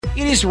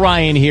It is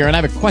Ryan here, and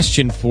I have a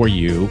question for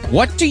you.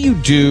 What do you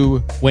do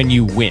when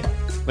you win?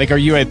 Like, are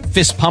you a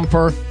fist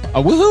pumper,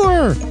 a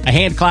woohooer, a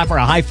hand clapper,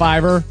 a high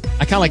fiver?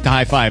 I kind of like the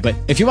high five, but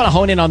if you want to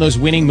hone in on those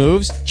winning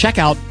moves, check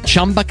out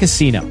Chumba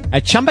Casino.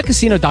 At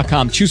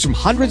ChumbaCasino.com, choose from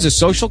hundreds of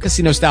social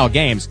casino-style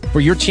games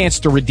for your chance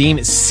to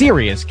redeem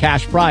serious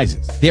cash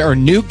prizes. There are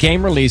new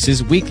game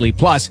releases weekly,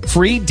 plus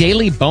free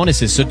daily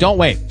bonuses. So don't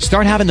wait.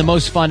 Start having the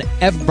most fun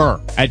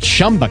ever at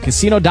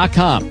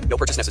ChumbaCasino.com. No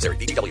purchase necessary.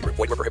 VGW. Void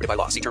where prohibited by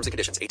law. See terms and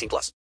conditions. 18+.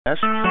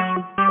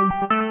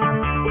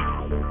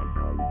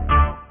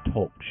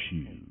 Talk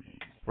shoes.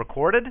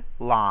 Recorded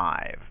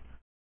live.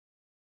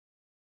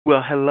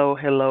 Well,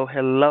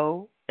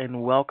 hello,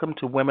 and welcome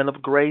to Women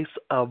of Grace,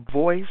 a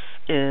voice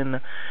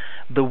in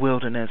the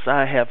wilderness.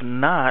 I have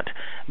not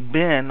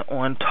been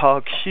on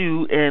Talk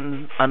Shoe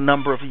in a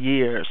number of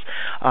years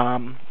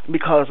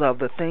because of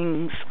the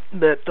things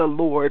that the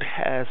Lord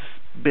has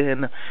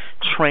been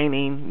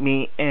training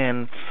me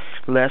in.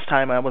 Last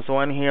time I was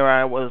on here,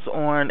 I was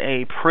on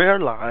a prayer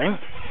line.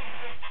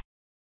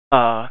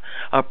 A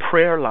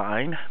prayer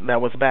line that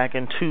was back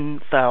in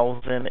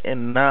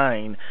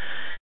 2009.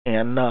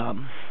 And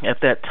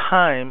at that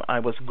time, I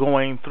was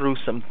going through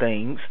some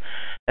things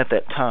at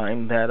that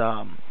time that,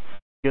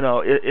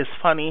 it's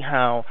funny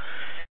how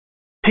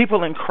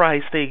people in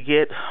Christ, they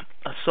get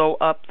so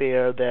up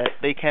there that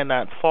they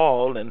cannot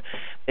fall, and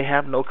they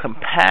have no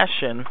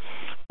compassion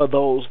for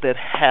those that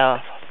have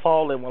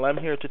fallen. Well, I'm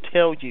here to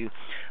tell you,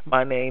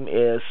 my name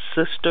is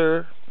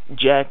Sister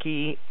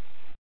Jackie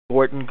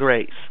Gordon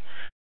Grace,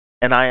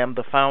 and I am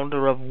the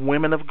founder of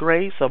Women of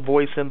Grace, a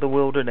voice in the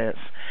wilderness.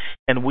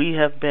 And we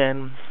have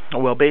been,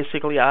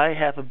 I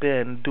have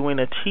been doing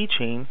a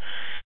teaching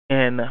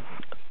in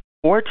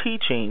 4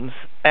 teachings,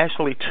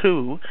 actually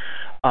 2,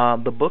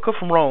 the book of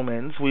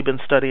Romans, we've been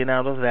studying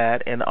out of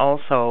that, and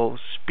also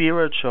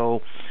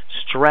spiritual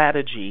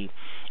strategy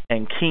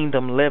and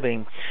kingdom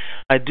living.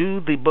 I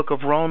do the book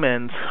of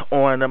Romans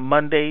on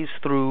Mondays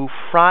through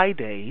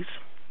Fridays,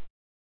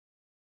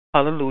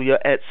 hallelujah,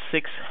 at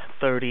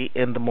 6:30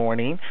 in the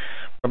morning,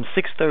 from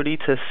 6:30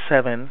 to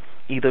 7,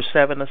 either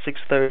 7 or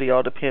 6:30,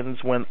 all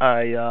depends when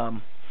I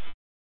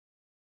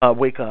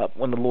wake up,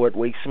 when the Lord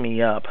wakes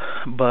me up.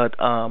 But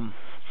I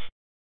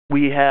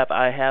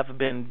have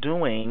been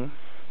doing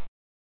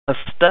a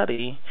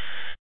study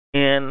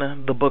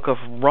in the book of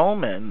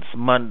Romans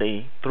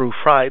Monday through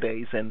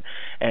Fridays, and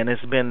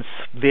it's been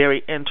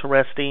very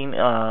interesting,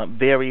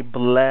 very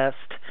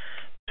blessed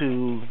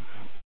to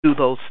do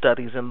those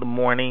studies in the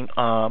morning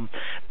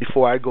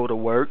before I go to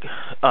work.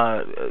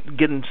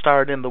 Getting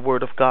started in the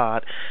Word of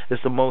God is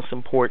the most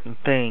important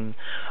thing.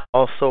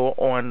 Also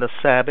on the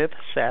Sabbath,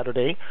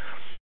 Saturday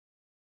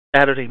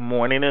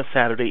morning and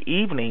Saturday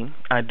evening,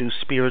 I do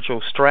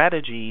spiritual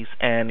strategies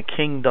and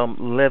kingdom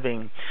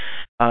living.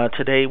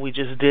 Today we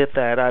just did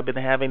that. I've been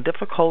having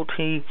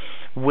difficulty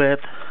with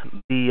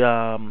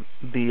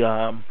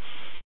the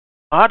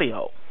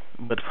audio,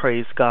 but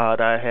praise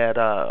God, I had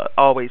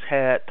always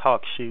had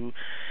Talk Shoe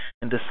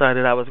and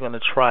decided I was going to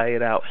try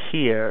it out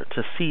here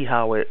to see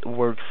how it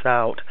works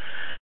out.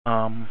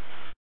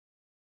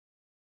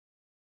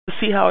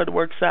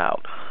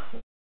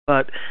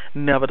 But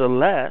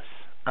nevertheless,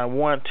 I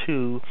want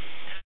to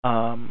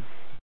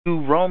do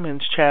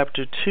Romans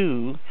chapter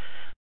 2,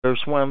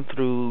 verse 1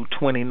 through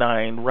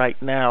 29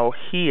 right now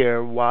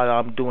here while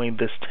I'm doing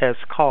this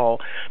test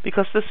call,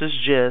 because this is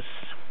just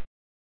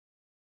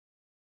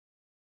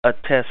a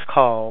test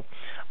call.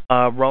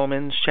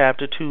 Romans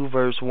chapter 2,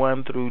 verse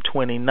 1 through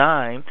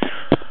 29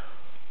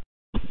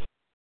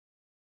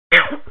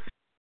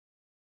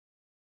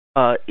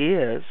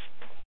 is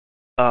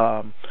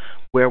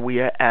where we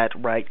are at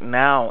right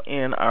now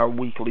in our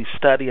weekly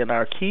study, and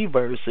our key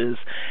verses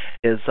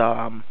is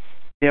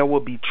there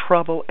will be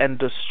trouble and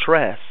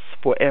distress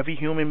for every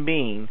human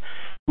being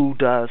who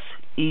does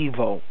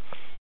evil.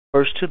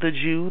 First to the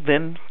Jew,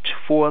 then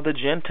for the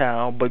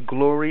Gentile, but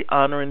glory,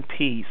 honor, and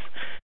peace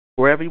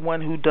for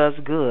everyone who does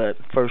good,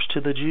 first to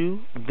the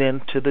Jew,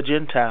 then to the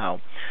Gentile.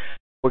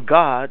 For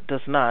God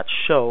does not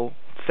show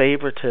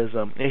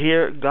favoritism.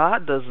 Here,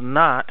 God does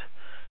not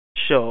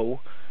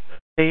show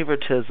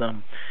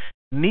favoritism.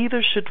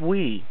 Neither should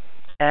we,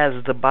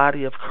 as the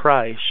body of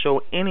Christ,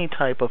 show any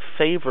type of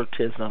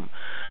favoritism.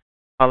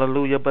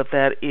 Hallelujah. But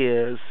that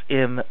is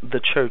in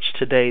the church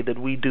today, that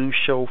we do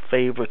show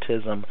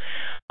favoritism.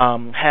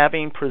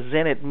 Having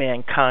presented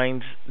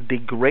mankind's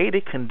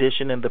degraded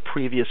condition in the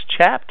previous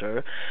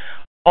chapter,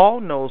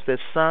 all knows that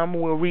some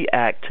will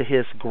react to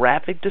his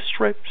graphic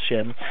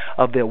description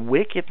of their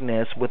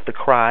wickedness with the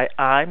cry,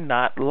 "I'm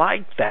not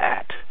like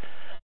that."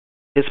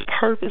 His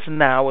purpose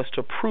now is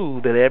to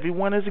prove that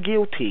everyone is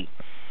guilty.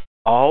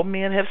 All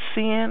men have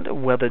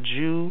sinned, whether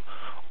Jew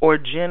or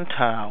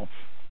Gentile.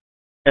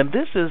 And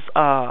this is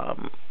a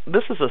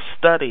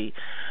study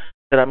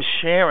that I'm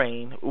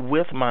sharing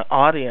with my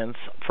audience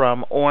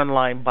from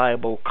Online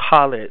Bible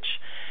College.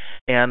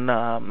 And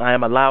I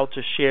am allowed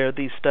to share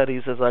these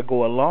studies as I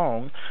go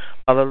along,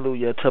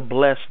 hallelujah, to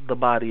bless the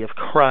body of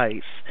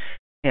Christ.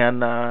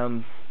 And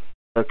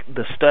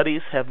The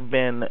studies have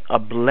been a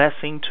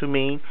blessing to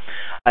me.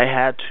 I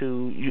had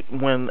to,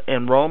 when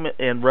in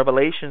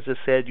Revelations it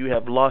said you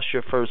have lost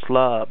your first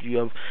love, you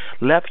have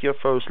left your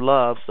first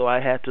love. So I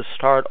had to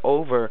start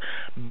over,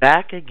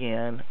 back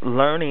again,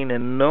 learning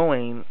and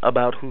knowing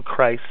about who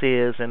Christ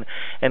is,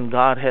 and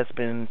God has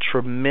been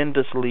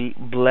tremendously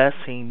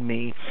blessing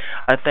me.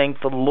 I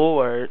thank the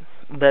Lord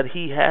that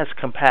He has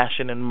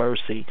compassion and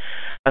mercy.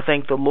 I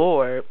thank the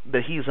Lord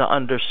that He's an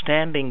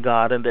understanding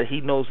God and that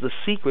He knows the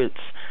secrets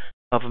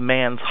of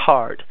man's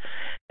heart.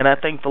 And I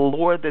thank the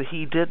Lord that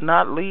He did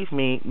not leave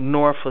me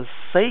nor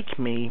forsake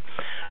me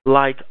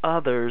like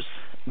others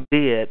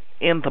did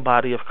in the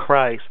body of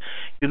Christ.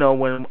 You know,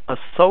 when a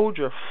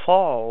soldier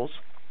falls,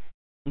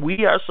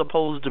 we are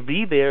supposed to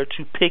be there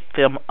to pick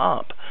them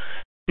up,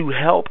 to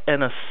help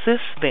and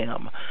assist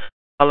them.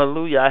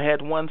 Hallelujah. I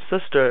had one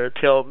sister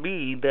tell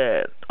me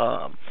that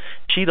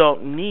she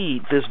don't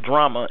need this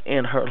drama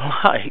in her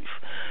life.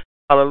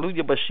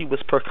 Hallelujah. But she was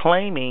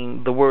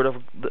proclaiming the word of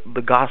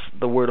the gospel,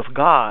 the word of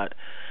God,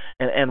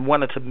 and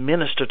wanted to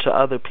minister to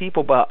other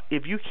people. But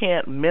if you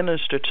can't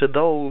minister to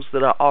those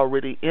that are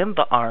already in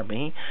the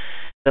army,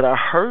 that are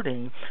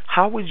hurting,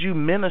 how would you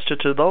minister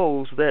to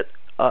those that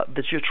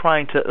you're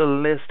trying to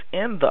enlist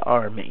in the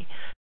army?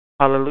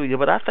 Hallelujah.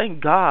 But I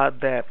thank God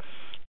that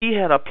He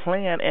had a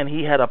plan and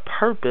He had a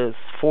purpose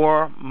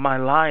for my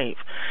life,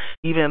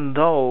 even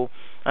though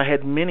I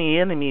had many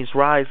enemies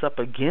rise up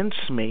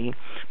against me,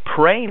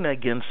 praying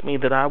against me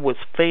that I would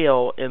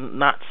fail and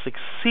not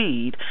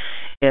succeed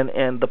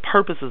in the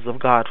purposes of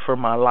God for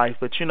my life.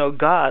 But you know,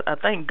 God, I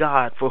thank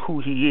God for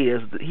who He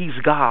is.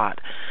 He's God.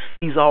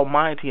 He's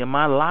almighty, and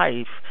my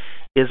life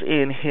is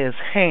in His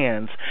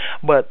hands.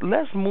 But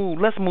let's move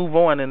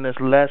on in this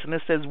lesson.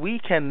 It says we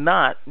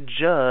cannot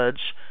judge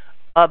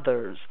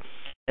others.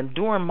 And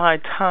during my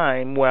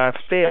time where I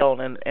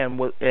failed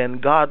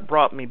and God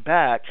brought me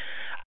back,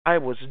 I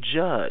was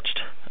judged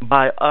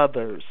by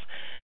others.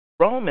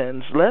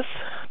 Romans, let's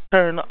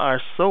turn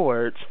our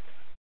swords.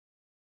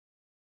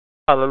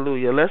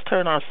 Hallelujah. Let's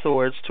turn our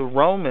swords to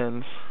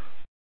Romans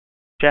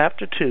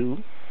chapter 2.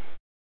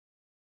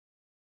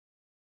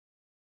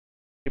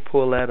 Let me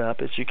pull that up.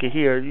 As you can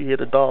hear, you hear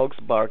the dogs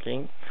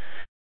barking.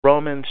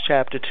 Romans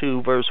chapter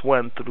 2, verse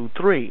 1 through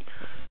 3.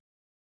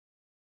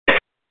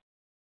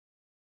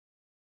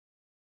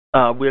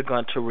 We're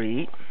going to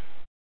read.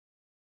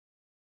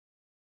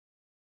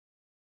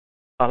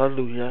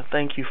 Hallelujah.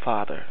 Thank you,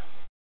 Father.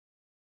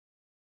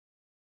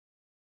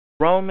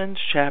 Romans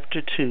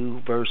chapter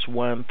 2, verse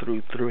 1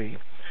 through 3.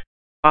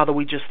 Father,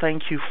 we just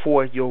thank you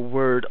for your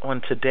word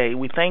on today.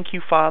 We thank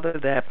you, Father,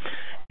 that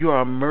you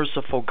are a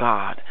merciful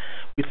God.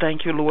 We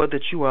thank you, Lord,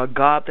 that you are a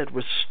God that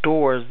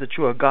restores, that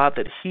you are a God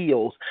that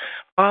heals.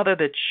 Father,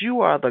 that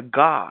you are the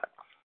God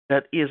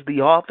that is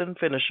the author and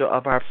finisher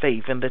of our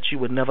faith, and that you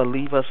would never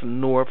leave us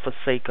nor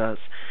forsake us.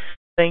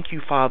 Thank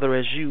you, Father,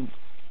 as you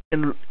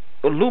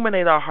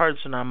illuminate our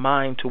hearts and our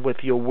mind to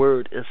what your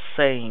word is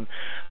saying,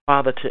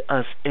 Father, to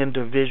us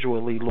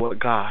individually, Lord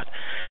God.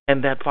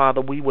 And that,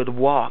 Father, we would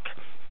walk,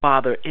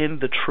 Father, in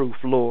the truth,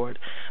 Lord,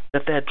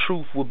 that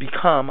truth will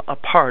become a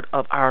part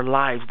of our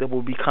lives, that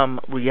will become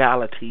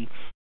reality.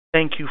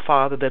 Thank you,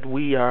 Father, that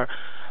we are,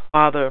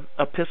 Father,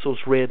 epistles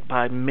read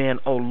by men,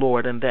 O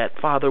Lord, and that,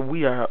 Father,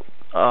 we are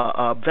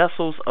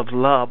vessels of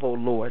love, O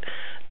Lord,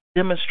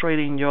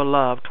 demonstrating your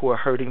love to a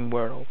hurting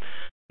world.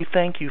 We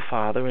thank you,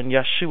 Father. In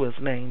Yeshua's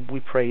name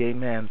we pray,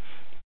 amen.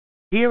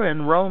 Here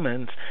in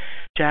Romans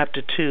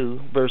chapter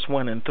 2, verse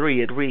 1 and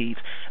 3, it reads,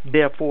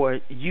 therefore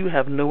you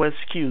have no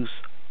excuse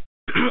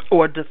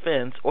or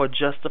defense or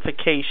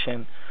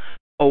justification,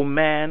 O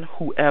man,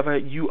 whoever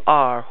you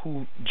are,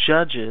 who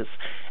judges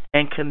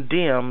and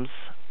condemns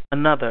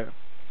another.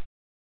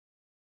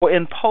 For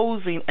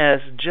imposing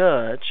as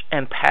judge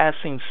and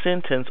passing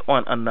sentence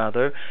on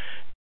another,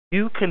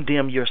 you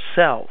condemn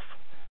yourself,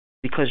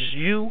 because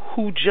you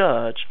who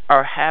judge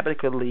are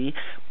habitually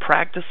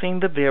practicing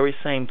the very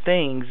same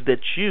things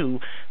that you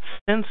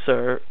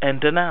censor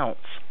and denounce.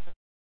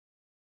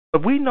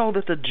 But we know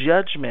that the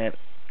judgment,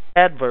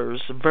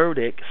 adverse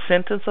verdict,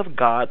 sentence of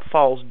God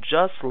falls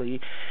justly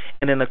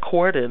and in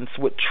accordance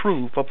with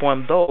truth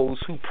upon those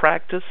who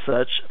practice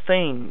such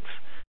things.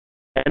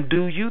 And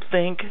do you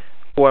think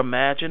or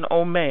imagine,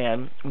 O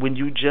man, when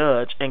you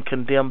judge and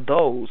condemn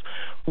those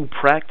who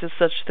practice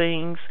such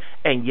things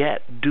and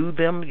yet do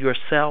them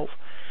yourself,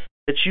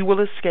 that you will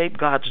escape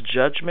God's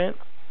judgment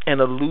and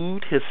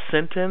elude His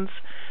sentence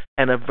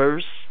and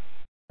adverse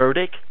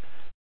verdict?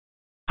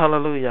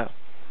 Hallelujah.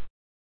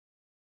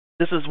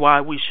 This is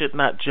why we should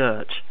not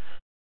judge.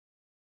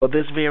 For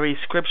this very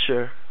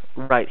scripture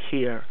right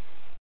here,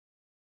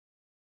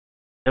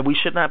 that we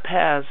should not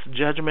pass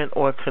judgment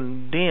or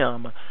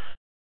condemn,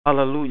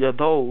 hallelujah,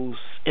 those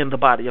in the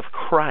body of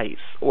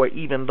Christ or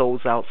even those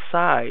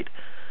outside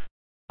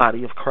the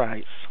body of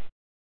Christ.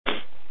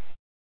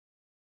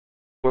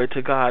 Glory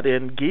to God.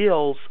 In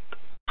Gill's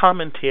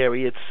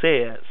commentary, it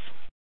says,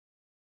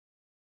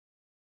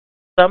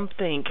 some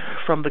think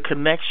from the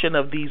connection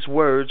of these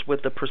words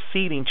with the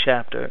preceding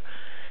chapter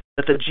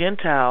that the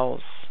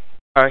Gentiles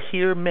are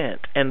here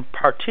meant, and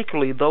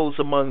particularly those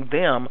among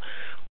them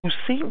who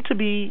seem to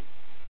be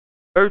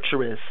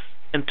virtuous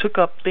and took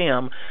up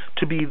them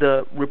to be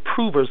the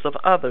reprovers of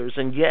others,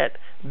 and yet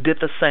did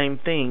the same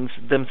things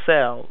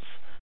themselves,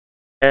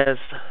 as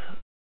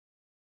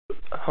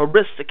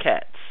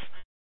aristocrats.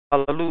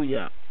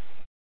 Hallelujah.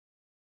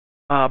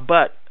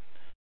 But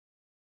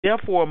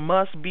therefore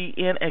must be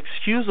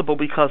inexcusable,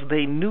 because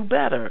they knew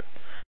better,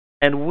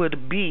 and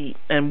would be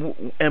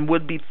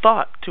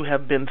thought to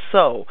have been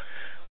so.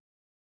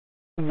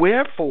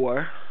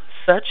 Wherefore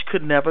such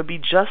could never be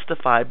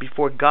justified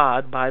before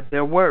God by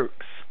their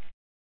works,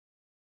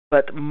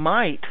 but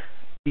might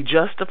be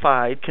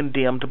justified,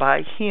 condemned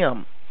by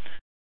him.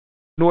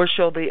 Nor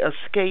shall they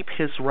escape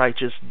his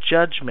righteous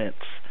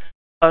judgments.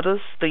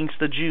 Others think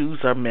the Jews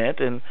are meant,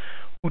 and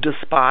who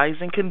despise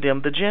and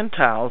condemn the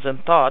Gentiles,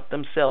 and thought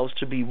themselves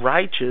to be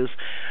righteous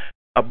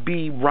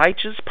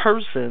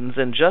persons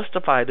and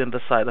justified in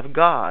the sight of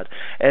God,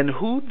 and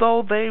who,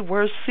 though they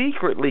were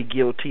secretly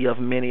guilty of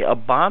many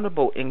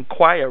abominable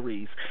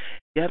inquiries,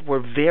 yet were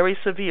very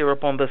severe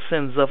upon the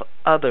sins of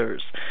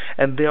others,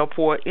 and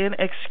therefore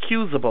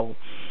inexcusable.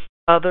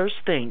 Others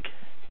think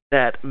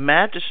that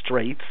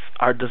magistrates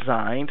are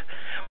designed,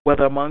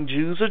 whether among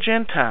Jews or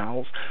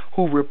Gentiles,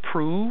 who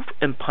reprove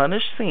and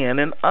punish sin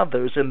in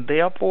others, and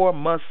therefore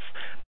must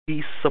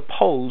be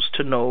supposed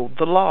to know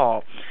the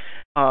law.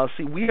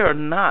 See, we are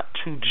not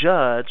to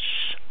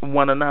judge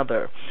one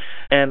another.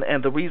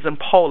 And the reason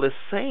Paul is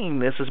saying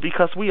this is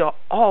because we are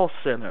all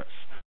sinners.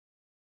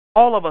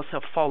 All of us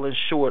have fallen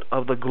short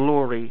of the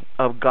glory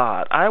of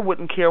God. I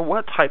wouldn't care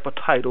what type of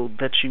title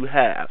that you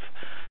have,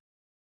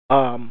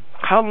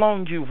 how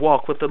long you've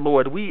walked with the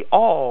Lord. We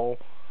all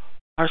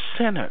are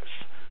sinners.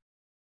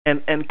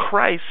 And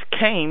Christ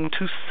came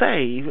to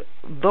save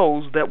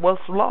those that was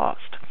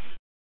lost,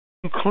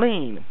 to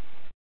cleanse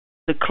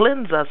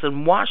us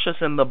and wash us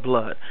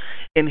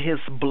in his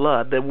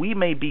blood, that we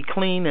may be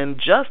clean and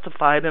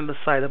justified in the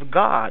sight of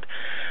God.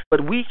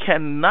 But we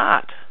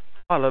cannot,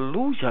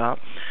 hallelujah,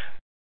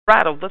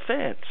 straddle the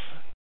fence,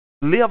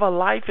 live a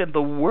life in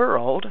the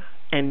world,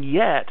 and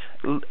yet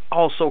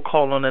also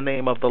call on the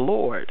name of the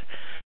Lord.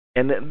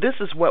 And this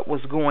is what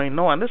was going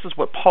on. This is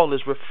what Paul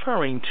is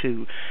referring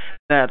to,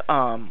 that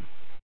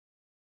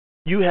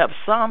you have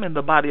some in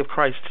the body of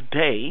Christ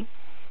today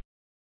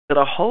that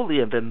are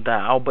holier than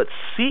thou, but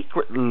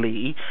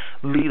secretly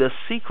lead a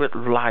secret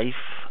life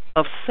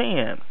of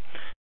sin.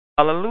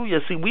 Hallelujah.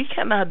 See, we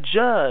cannot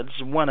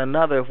judge one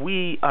another if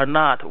we are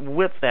not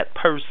with that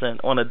person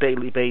on a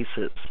daily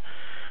basis.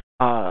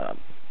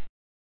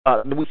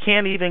 We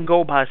can't even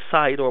go by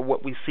sight or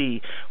what we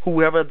see.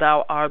 Whoever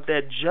thou art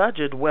that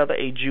judgeth, whether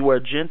a Jew or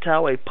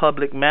Gentile, a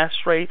public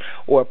magistrate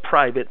or a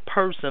private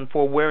person,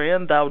 for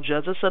wherein thou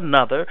judgest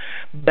another,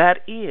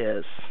 that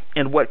is,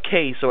 in what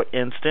case or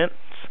instance,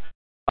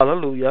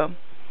 hallelujah,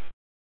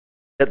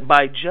 that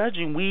by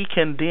judging we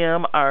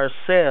condemn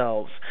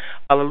ourselves.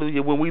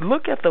 Hallelujah. When we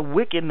look at the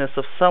wickedness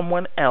of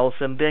someone else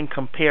and then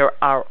compare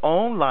our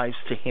own lives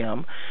to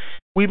him,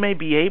 we may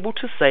be able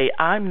to say,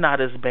 I'm not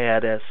as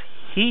bad as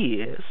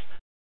he is.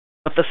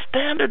 But the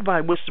standard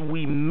by which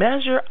we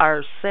measure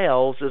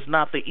ourselves is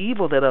not the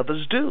evil that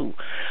others do,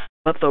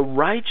 but the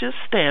righteous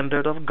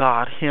standard of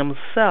God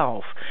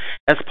himself.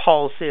 As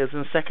Paul says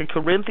in 2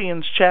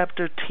 Corinthians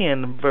chapter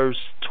 10, verse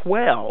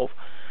 12,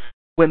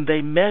 when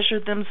they measure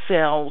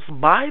themselves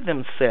by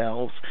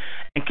themselves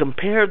and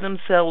compare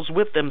themselves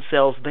with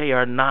themselves, they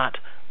are not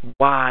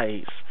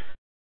wise.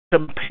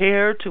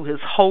 Compared to his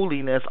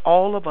holiness,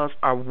 all of us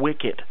are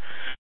wicked.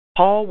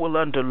 Paul will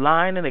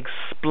underline and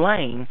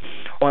explain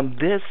on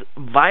this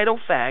vital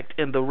fact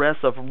in the rest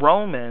of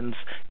Romans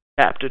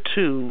chapter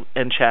 2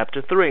 and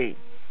chapter 3.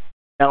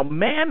 Now,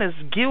 man is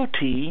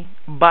guilty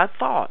by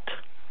thought.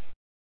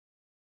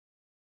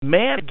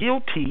 Man is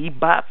guilty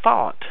by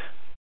thought.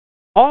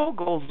 Paul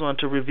goes on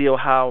to reveal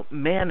how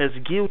man is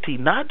guilty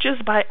not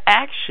just by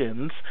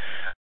actions,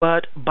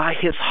 but by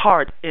his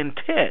heart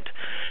intent.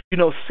 You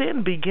know,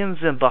 sin begins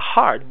in the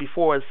heart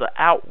before it's the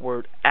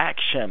outward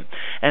action.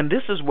 And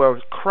this is where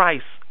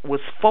Christ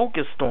was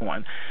focused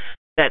on.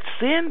 That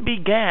sin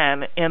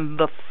began in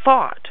the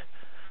thought.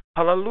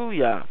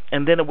 Hallelujah.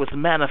 And then it was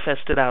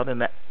manifested out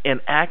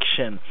in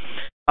action.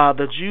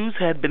 The Jews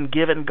had been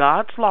given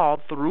God's law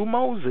through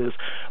Moses,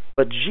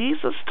 but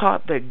Jesus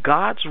taught that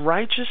God's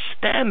righteous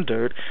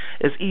standard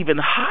is even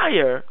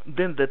higher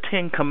than the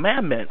 10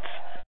 Commandments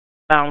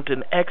found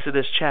in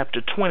Exodus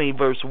chapter 20,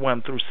 verse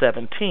 1 through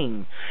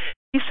 17.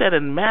 He said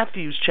in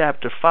Matthew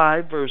chapter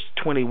 5, verse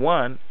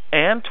 21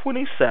 and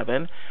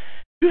 27,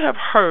 you have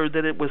heard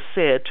that it was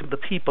said to the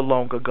people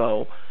long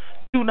ago,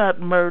 do not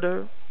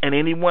murder, and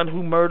anyone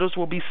who murders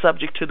will be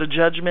subject to the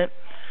judgment.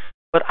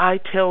 But I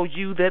tell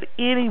you that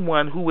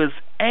anyone who is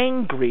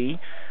angry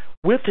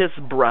with his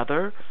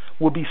brother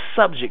will be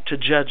subject to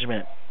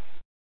judgment.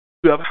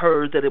 You have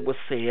heard that it was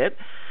said,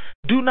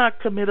 do not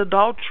commit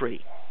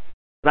adultery.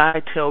 But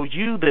I tell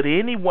you that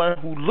anyone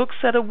who looks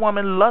at a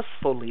woman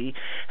lustfully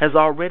has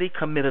already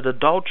committed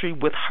adultery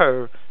with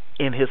her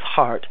in his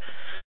heart.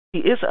 It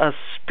is a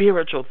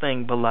spiritual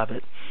thing,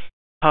 beloved.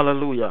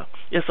 Hallelujah.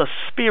 It's a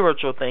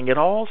spiritual thing. It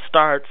all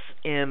starts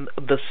in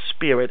the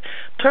spirit.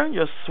 Turn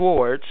your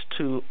swords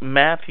to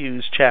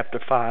Matthew chapter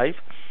 5.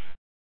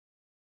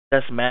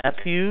 That's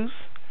Matthew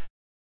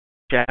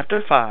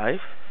chapter 5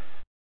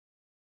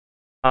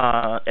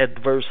 at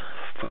verse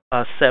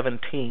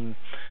 17.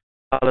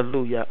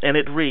 Hallelujah. And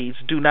it reads,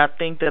 "Do not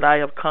think that I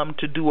have come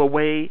to do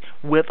away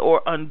with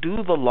or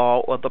undo the law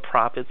or the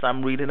prophets."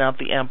 I'm reading out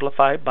the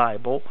Amplified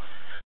Bible.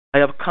 "I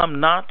have come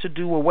not to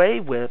do away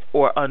with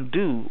or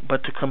undo,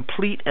 but to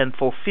complete and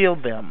fulfill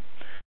them.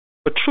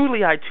 But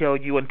truly I tell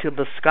you, until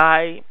the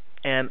sky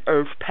and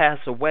earth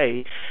pass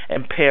away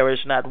and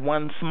perish, not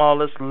one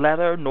smallest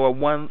letter nor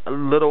one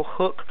little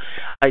hook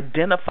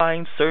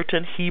identifying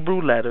certain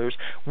Hebrew letters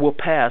will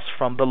pass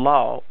from the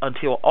law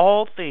until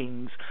all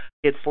things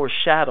it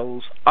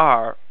foreshadows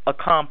are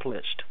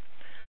accomplished.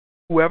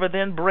 Whoever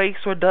then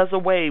breaks or does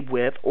away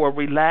with or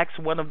relax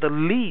one of the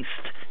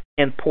least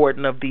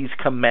important of these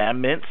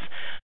commandments,"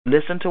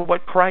 listen to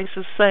what Christ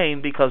is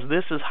saying, because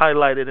this is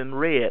highlighted in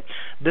red.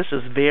 This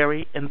is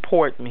very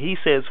important. He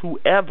says,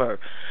 "Whoever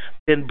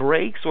then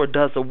breaks or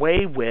does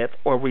away with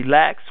or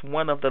relax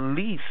one of the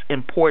least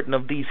important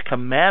of these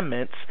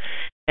commandments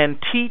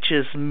and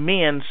teaches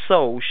men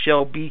so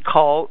shall be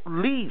called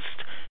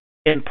least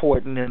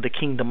important in the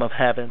kingdom of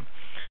heaven.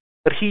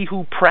 But he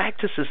who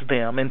practices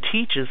them and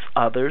teaches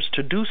others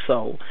to do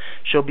so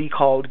shall be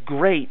called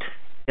great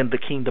in the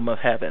kingdom of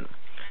heaven.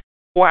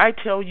 For I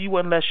tell you,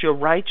 unless your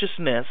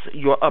righteousness,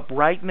 your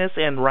uprightness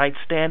and right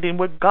standing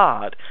with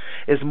God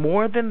is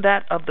more than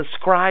that of the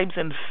scribes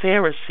and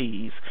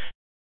Pharisees,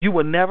 you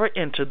will never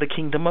enter the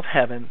kingdom of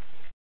heaven.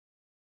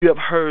 You have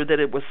heard that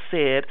it was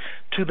said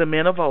to the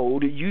men of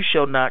old, you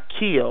shall not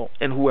kill,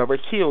 and whoever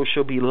kills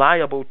shall be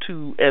liable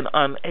to and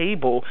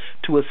unable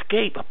to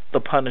escape the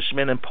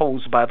punishment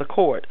imposed by the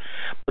court.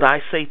 But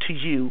I say to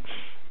you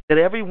that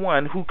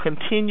everyone who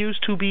continues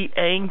to be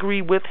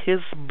angry with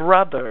his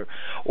brother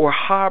or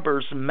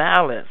harbors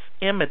malice,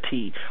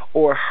 enmity,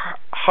 or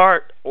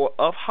heart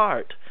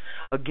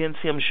against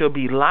him shall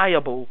be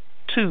liable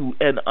to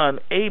and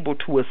unable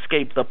to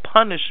escape the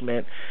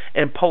punishment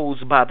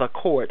imposed by the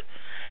court.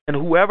 And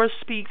whoever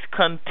speaks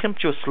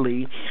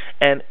contemptuously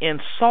and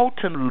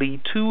insultingly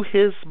to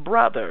his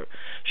brother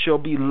shall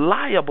be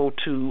liable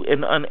to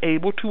and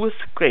unable to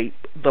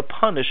escape the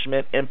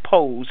punishment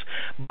imposed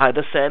by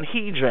the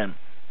Sanhedrin.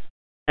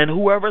 And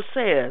whoever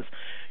says,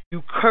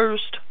 you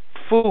cursed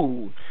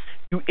fool,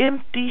 you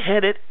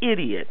empty-headed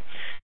idiot,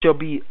 shall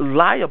be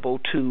liable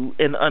to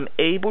and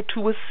unable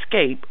to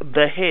escape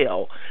the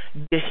hell,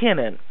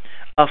 Gehenna,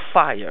 of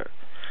fire.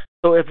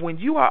 So if when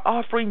you are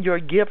offering your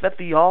gift at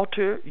the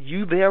altar,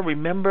 you there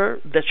remember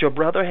that your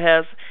brother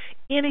has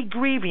any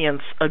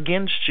grievance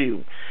against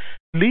you,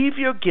 leave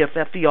your gift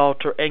at the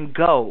altar and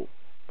go.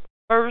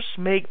 First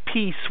make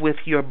peace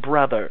with your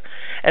brother,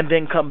 and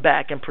then come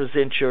back and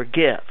present your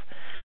gift.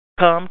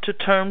 Come to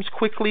terms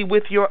quickly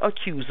with your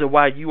accuser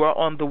while you are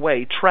on the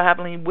way,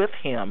 traveling with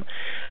him,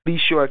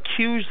 lest your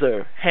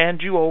accuser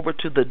hand you over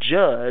to the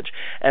judge,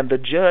 and the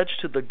judge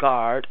to the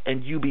guard,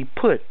 and you be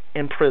put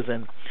in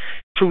prison.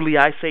 Truly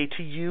I say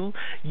to you,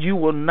 you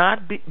will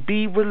not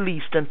be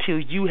released until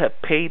you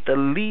have paid the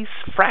least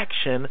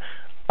fraction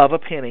of a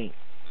penny.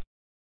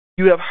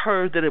 You have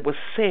heard that it was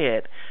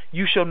said,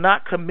 you shall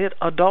not commit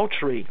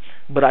adultery.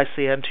 But I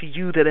say unto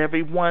you that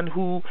everyone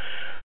who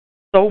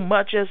so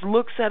much as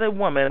looks at a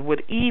woman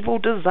with evil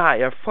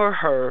desire for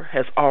her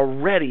has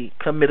already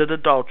committed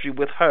adultery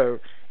with her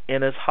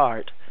in his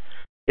heart.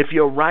 If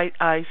your right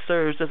eye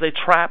serves as a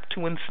trap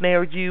to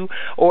ensnare you,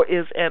 or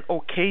is an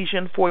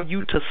occasion for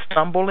you to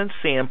stumble in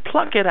sin,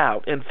 pluck it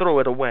out and throw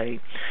it away.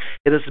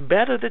 It is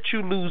better that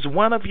you lose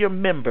one of your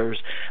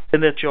members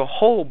than that your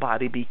whole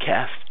body be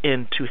cast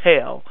into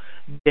hell,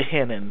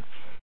 Gehenna.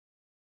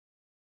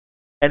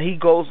 And he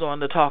goes on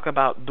to talk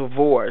about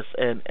divorce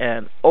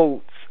and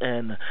oaths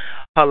and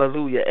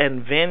hallelujah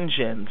and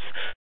vengeance.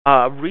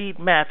 Read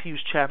Matthew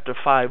chapter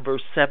 5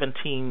 verse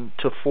 17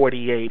 to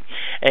 48.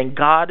 And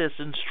God is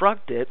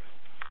instructed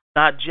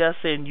not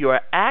just in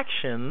your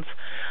actions,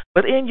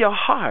 but in your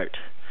heart,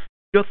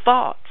 your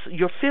thoughts,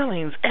 your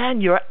feelings,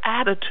 and your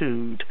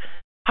attitude,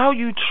 how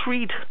you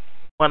treat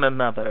one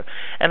another.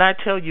 And I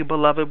tell you,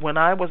 beloved, when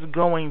I was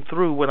going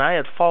through, when I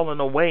had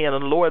fallen away and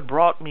the Lord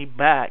brought me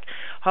back,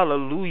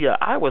 hallelujah,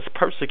 I was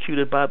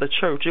persecuted by the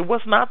church. It was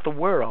not the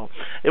world.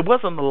 It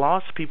wasn't the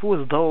lost people. It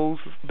was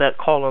those that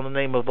call on the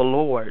name of the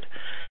Lord.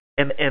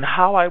 And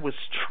how I was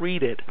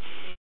treated,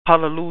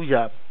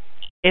 hallelujah,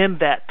 in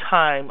that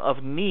time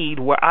of need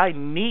where I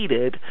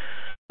needed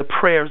the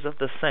prayers of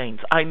the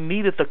saints. I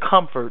needed the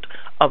comfort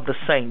of the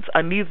saints.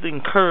 I needed the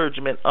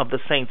encouragement of the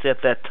saints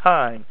at that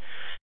time.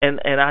 And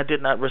I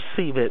did not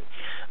receive it,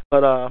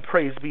 but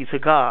praise be to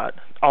God.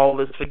 All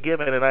is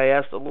forgiven, and I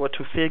asked the Lord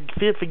to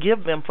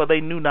forgive them, for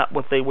they knew not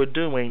what they were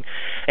doing.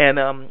 And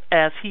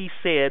as he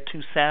said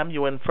to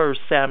Samuel in 1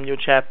 Samuel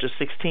chapter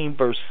 16,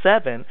 verse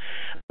 7,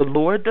 the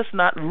Lord does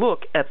not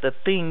look at the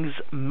things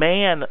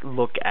man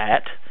look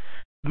at.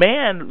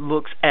 Man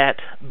looks at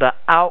the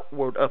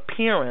outward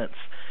appearance.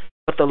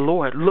 but the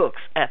Lord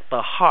looks at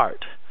the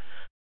heart.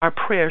 Our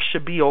prayer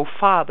should be, "Oh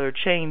Father,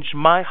 change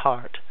my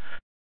heart."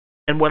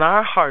 And when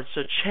our hearts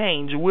are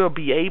changed, we'll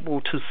be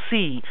able to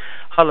see,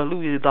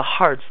 hallelujah, the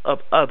hearts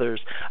of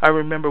others. I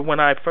remember when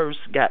I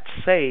first got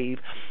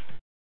saved,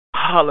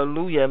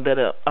 hallelujah,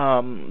 that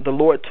the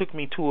Lord took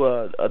me to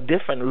a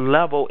different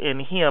level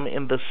in Him,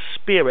 in the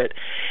Spirit,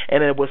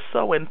 and it was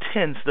so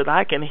intense that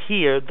I can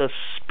hear the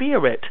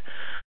spirit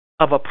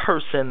of a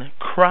person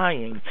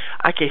crying.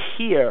 I could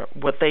hear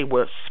what they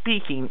were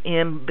speaking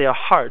in their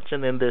hearts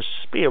and in their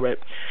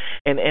spirit.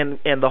 And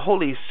the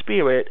Holy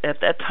Spirit, at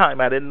that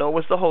time, I didn't know it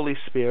was the Holy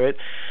Spirit,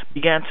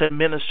 began to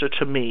minister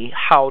to me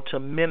how to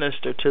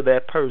minister to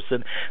that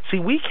person. See,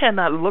 we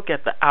cannot look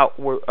at the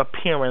outward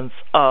appearance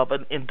of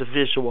an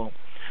individual.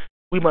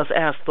 We must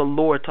ask the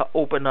Lord to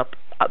open up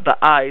the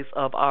eyes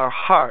of our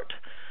heart,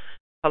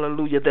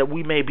 hallelujah, that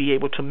we may be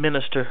able to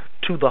minister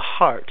to the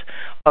heart,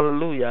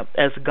 hallelujah,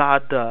 as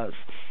God does.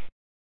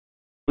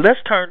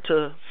 Let's turn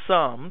to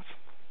Psalms.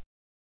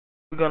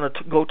 We're going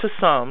to go to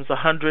Psalms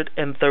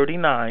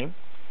 139.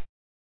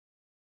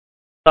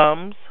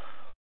 Psalms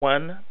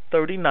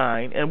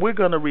 139, and we're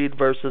going to read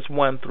verses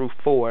 1 through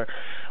 4,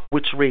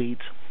 which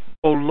reads,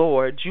 "O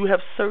Lord, you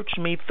have searched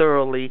me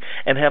thoroughly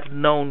and have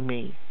known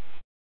me.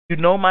 You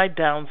know my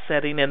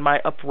downsetting and my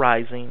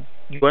uprising.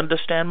 You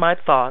understand my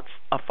thoughts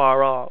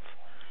afar off.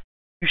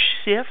 You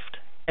shift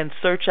and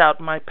search out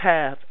my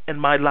path and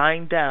my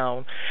lying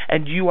down,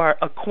 and you are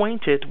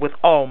acquainted with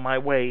all my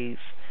ways.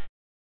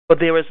 For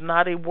there is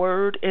not a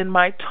word in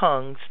my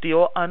tongue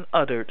still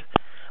unuttered.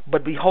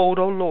 But behold,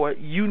 O Lord,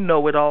 you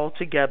know it all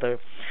together."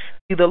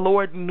 See, the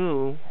Lord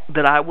knew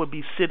that I would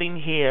be sitting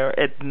here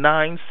at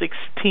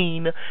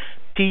 9:16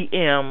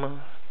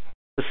 p.m.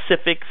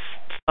 Pacific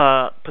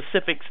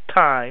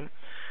time,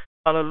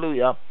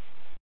 hallelujah,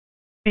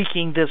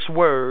 speaking this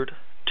word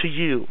to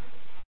you.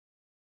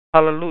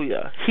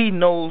 Hallelujah. He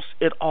knows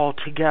it all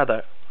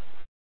together.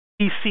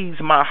 He sees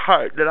my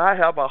heart, that I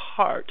have a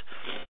heart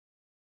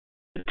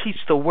to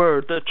teach the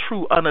word, the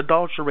true,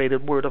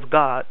 unadulterated word of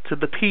God to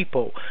the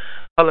people.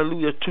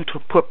 Hallelujah. To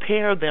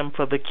prepare them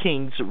for the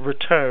King's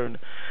return.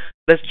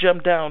 Let's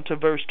jump down to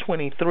verse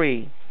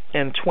 23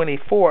 and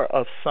 24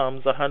 of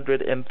Psalms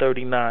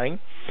 139.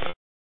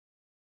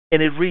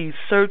 And it reads,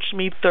 "Search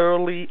me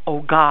thoroughly, O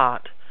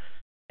God,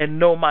 and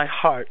know my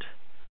heart.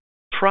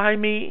 Try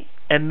me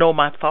and know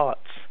my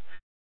thoughts.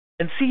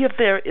 And see if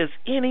there is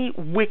any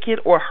wicked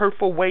or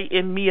hurtful way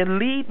in me, and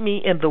lead me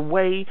in the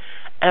way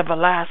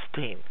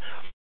everlasting."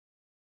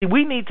 See,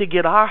 we need to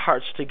get our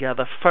hearts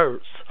together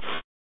first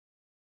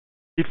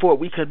before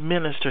we could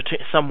minister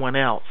to someone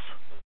else.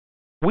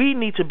 We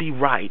need to be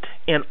right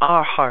in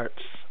our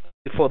hearts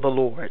before the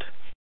Lord.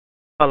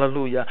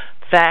 Hallelujah.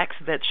 Facts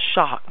that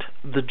shocked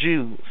the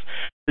Jews.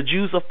 The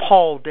Jews of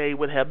Paul's day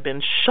would have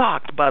been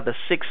shocked by the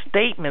 6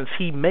 statements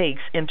he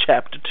makes in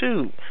chapter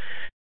 2.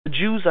 The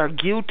Jews are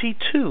guilty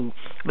too.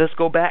 Let's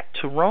go back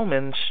to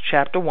Romans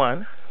chapter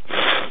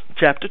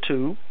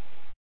 2.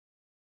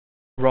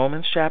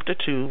 Romans chapter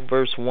 2,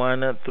 verse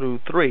 1 through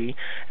 3.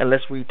 And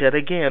let's read that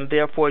again.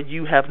 "Therefore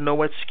you have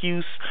no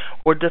excuse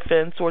or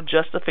defense or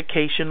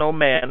justification, O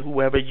man,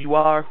 whoever you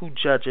are, who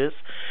judges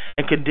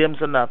and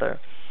condemns another.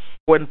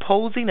 For in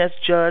posing as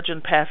judge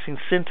and passing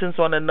sentence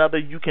on another,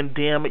 you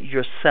condemn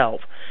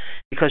yourself,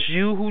 because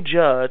you who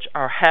judge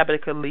are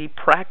habitually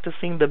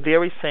practicing the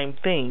very same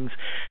things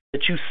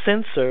that you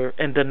censor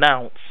and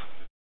denounce.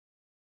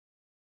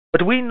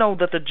 But we know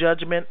that the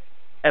judgment,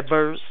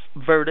 adverse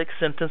verdict,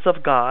 sentence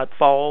of God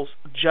falls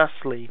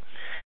justly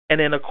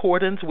and in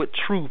accordance with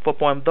truth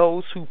upon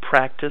those who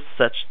practice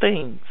such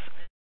things.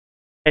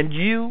 And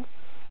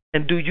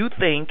do you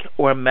think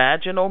or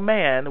imagine, O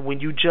man, when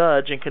you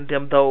judge and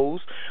condemn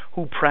those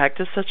who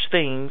practice such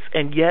things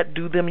and yet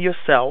do them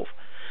yourself,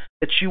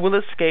 that you will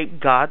escape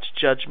God's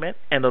judgment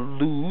and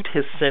elude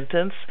his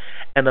sentence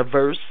and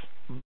adverse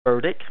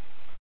verdict?"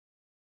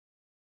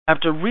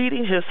 After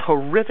reading his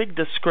horrific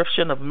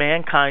description of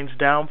mankind's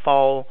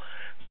downfall,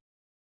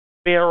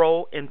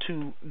 Pharaoh,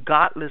 into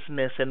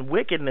godlessness and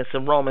wickedness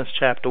in Romans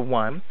chapter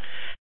 1,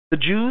 the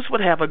Jews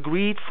would have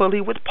agreed fully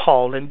with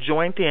Paul and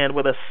joined in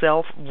with a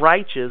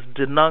self-righteous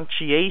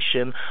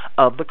denunciation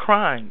of the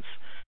crimes.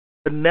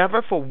 But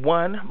never for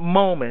one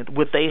moment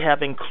would they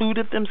have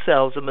included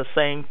themselves in the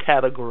same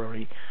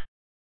category.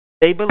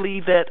 They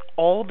believed that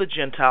all the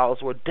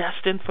Gentiles were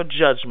destined for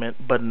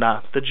judgment, but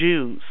not the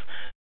Jews.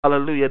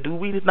 Hallelujah. Do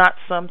we not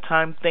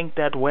sometimes think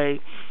that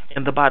way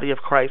in the body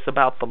of Christ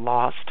about the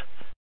lost?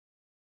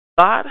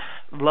 God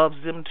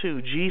loves them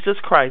too. Jesus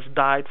Christ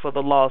died for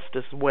the lost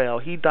as well.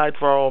 He died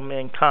for all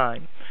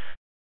mankind.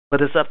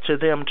 But it's up to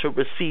them to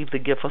receive the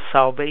gift of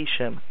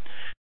salvation.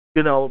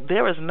 You know,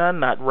 there is none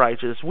not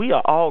righteous. We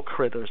are all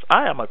critters.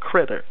 I am a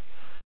critter.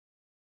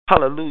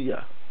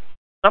 Hallelujah.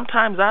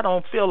 Sometimes I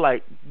don't feel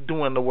like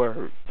doing the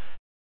word.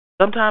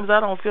 Sometimes I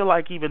don't feel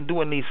like even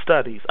doing these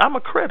studies. I'm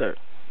a critter.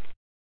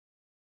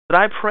 But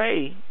I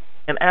pray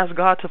and ask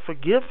God to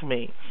forgive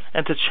me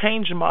and to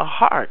change my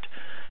heart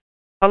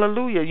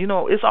Hallelujah.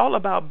 It's all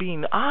about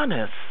being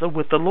honest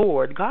with the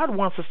Lord. God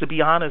wants us to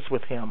be honest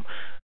with Him.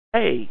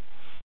 Hey,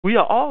 we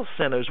are all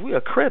sinners. We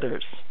are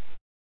critters.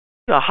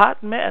 We are a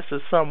hot mess,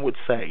 as some would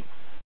say.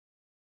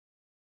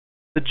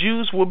 The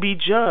Jews will be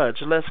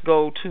judged. Let's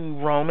go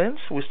to Romans.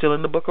 We're still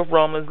in the book of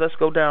Romans. Let's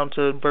go down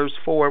to verse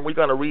 4. We're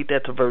going to read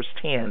that to verse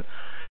 10.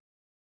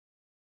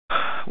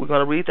 We're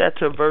going to read that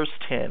to verse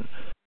 10.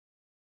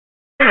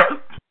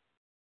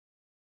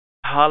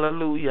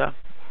 Hallelujah.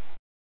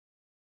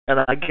 And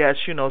I guess,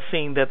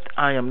 seeing that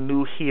I am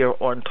new here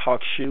on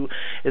TalkShoe,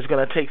 it's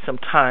going to take some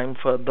time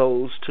for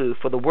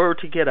the word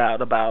to get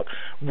out about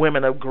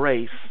women of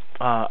grace,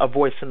 a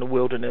voice in the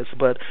wilderness.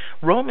 But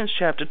Romans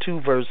chapter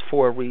 2, verse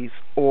 4 reads,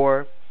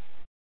 "Or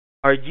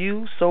are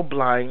you so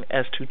blind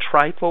as to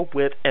trifle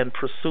with and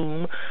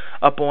presume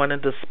upon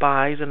and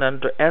despise and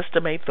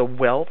underestimate the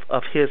wealth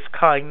of His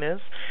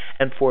kindness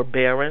and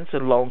forbearance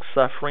and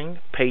long-suffering,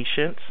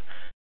 patience?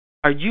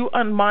 Are you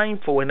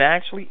unmindful and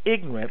actually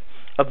ignorant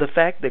of the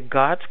fact that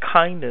God's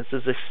kindness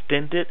is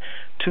extended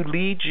to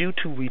lead you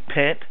to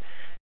repent,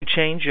 to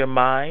change your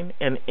mind,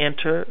 and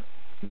enter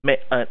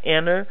an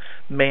inner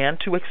man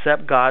to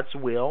accept God's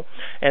will?"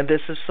 And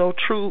this is so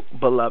true,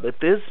 beloved.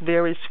 This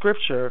very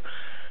scripture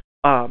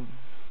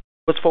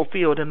was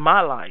fulfilled in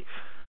my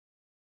life.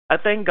 I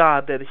thank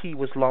God that He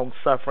was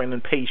long-suffering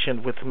and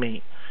patient with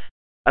me.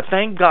 I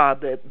thank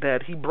God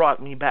that He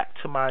brought me back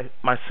to my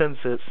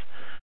senses,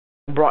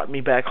 brought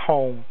me back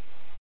home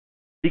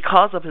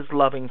because of His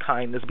loving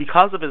kindness,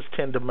 because of His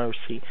tender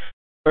mercy.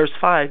 Verse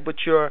 5,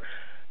 "But your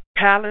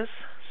callous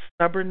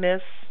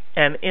stubbornness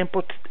and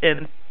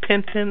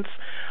impotence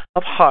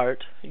of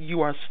heart,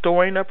 you are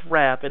storing up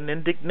wrath and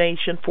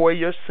indignation for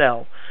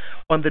yourself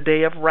on the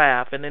day of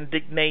wrath and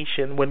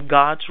indignation, when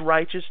God's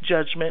righteous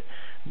judgment,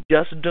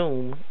 just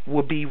doom,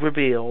 will be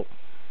revealed.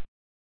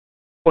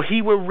 For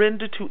He will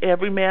render to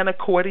every man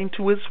according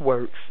to his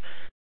works,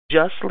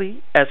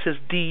 justly as his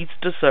deeds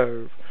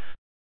deserve.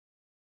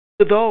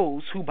 To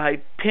those who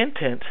by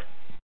penitent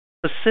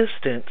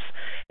persistence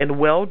and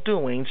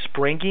well-doing,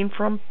 springing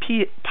from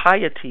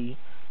pity,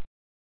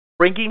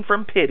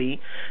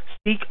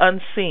 seek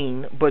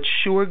unseen but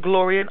sure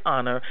glory and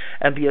honor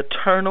and the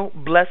eternal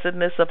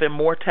blessedness of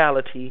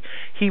immortality,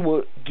 He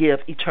will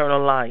give eternal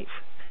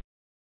life.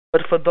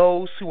 But for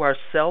those who are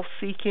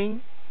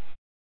self-seeking,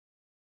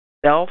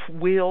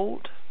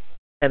 self-willed,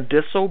 and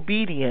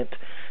disobedient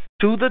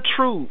to the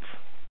truth,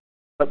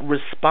 but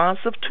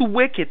responsive to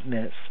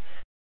wickedness,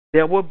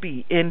 there will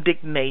be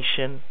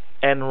indignation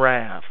and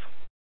wrath."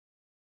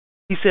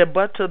 He said,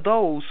 "But to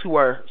those who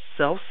are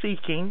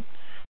self-seeking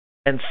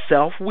and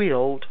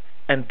self-willed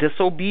and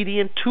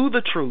disobedient to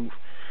the truth,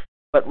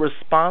 but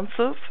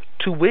responsive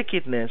to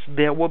wickedness,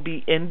 there will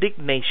be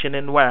indignation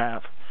and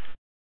wrath."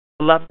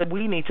 Beloved,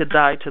 we need to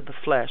die to the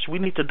flesh. We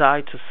need to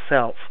die to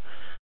self.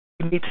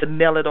 We need to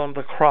nail it on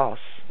the cross.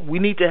 We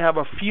need to have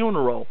a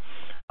funeral.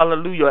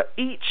 Hallelujah.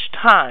 Each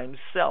time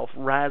self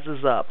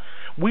rises up,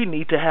 we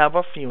need to have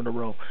a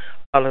funeral.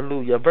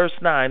 Hallelujah. Verse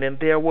 9, "And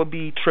there will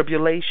be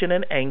tribulation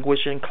and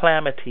anguish and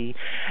calamity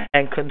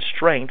and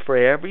constraint for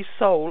every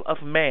soul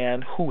of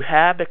man who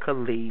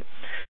habitually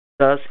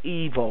does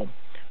evil,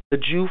 the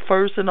Jew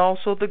first and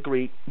also the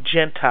Greek,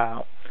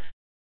 Gentile.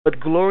 But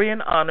glory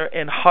and honor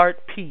and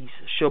heart peace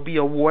shall be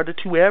awarded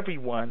to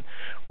everyone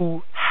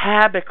who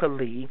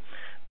habitually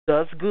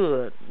does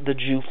good, the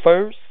Jew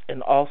first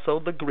and also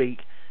the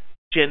Greek,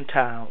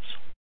 Gentiles."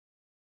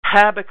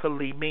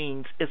 Habitually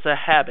means it's a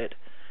habit.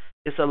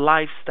 It's a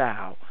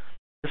lifestyle.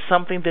 It's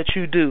something that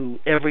you do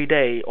every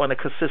day on a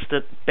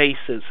consistent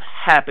basis,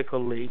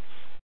 habitually.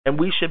 And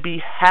we should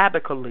be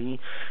habitually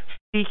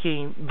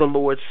seeking the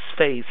Lord's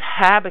face,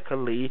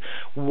 habitually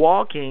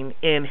walking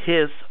in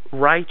His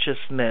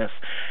righteousness,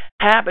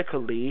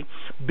 habitually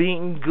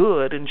being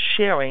good and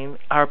sharing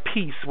our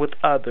peace with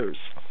others.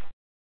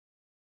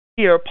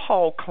 Here,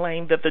 Paul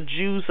claimed that the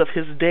Jews of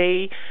his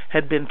day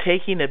had been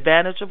taking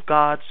advantage of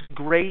God's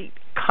great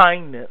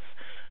kindness,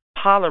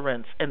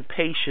 tolerance, and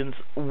patience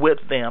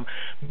with them.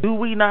 Do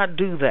we not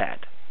do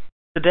that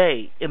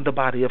today in the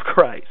body of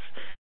Christ?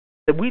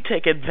 That we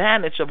take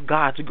advantage of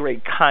God's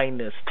great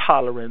kindness,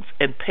 tolerance,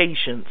 and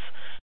patience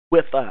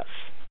with us.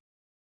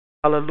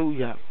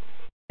 Hallelujah.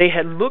 They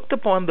had looked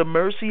upon the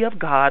mercy of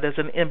God as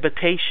an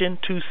invitation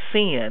to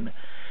sin,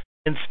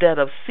 instead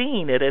of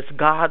seeing it as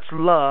God's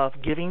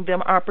love, giving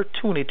them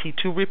opportunity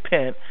to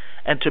repent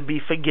and to be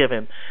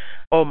forgiven.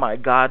 Oh my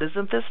God,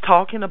 isn't this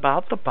talking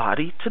about the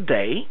body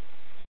today?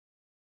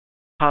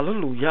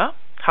 Hallelujah.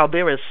 How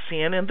there is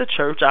sin in the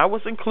church. I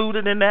was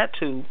included in that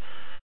too.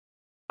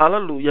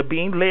 Hallelujah.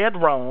 Being led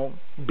wrong,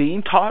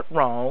 being taught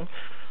wrong.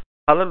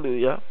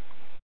 Hallelujah.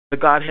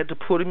 But God had to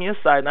put me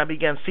aside, and I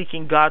began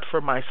seeking God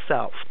for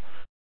myself.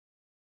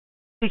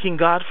 Seeking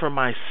God for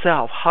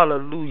myself.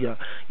 Hallelujah.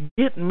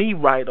 Get me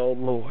right, oh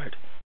Lord.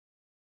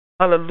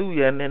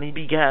 Hallelujah. And then He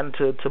began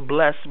to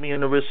bless me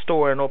and to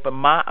restore and open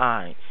my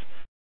eyes.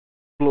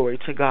 Glory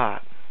to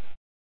God.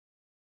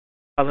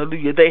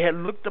 Hallelujah. They had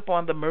looked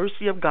upon the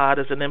mercy of God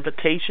as an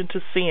invitation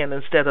to sin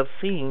instead of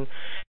seeing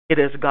It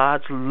is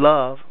God's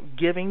love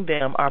giving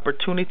them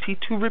opportunity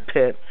to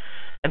repent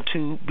and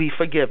to be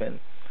forgiven.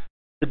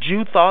 The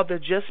Jew thought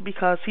that just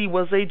because he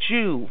was a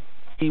Jew,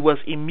 he was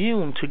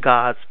immune to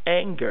God's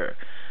anger.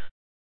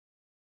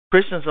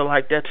 Christians are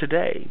like that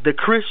today. The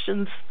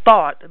Christians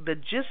thought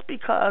that just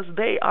because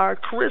they are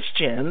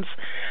Christians,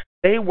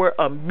 they were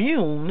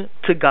immune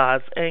to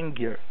God's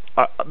anger.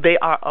 They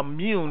are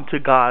immune to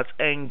God's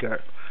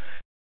anger.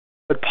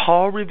 But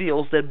Paul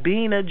reveals that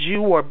being a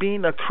Jew or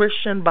being a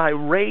Christian by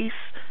race,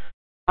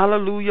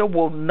 hallelujah,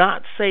 will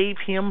not save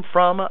him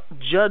from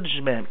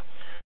judgment.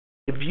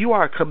 If you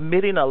are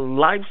committing a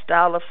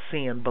lifestyle of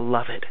sin,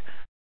 beloved,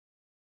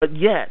 but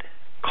yet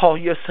call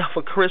yourself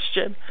a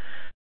Christian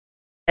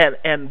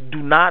and do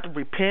not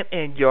repent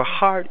in your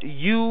heart,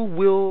 you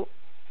will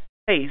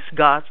face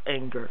God's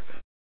anger.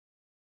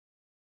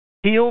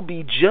 He'll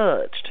be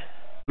judged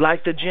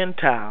like the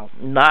Gentile,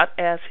 not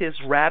as his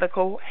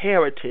radical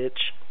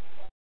heritage,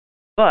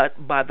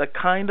 but by the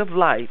kind of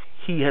life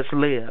he has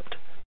lived.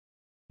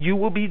 You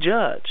will be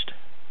judged.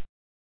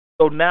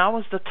 So now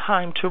is the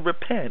time to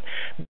repent.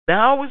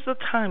 Now is the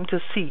time to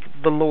seek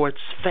the Lord's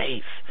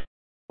face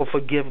for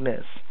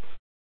forgiveness.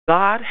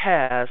 God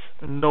has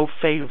no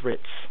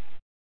favorites.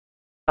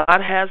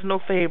 God has no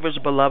favors,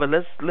 beloved.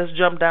 Let's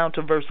jump down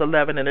to verse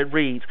 11, and it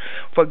reads,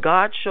 "For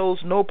God shows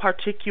no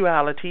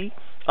particularity,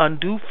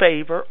 undue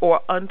favor,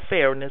 or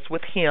unfairness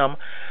with him.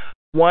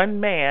 One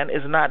man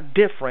is not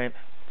different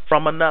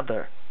from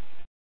another."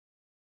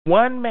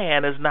 One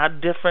man is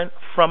not different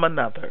from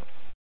another.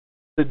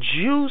 The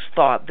Jews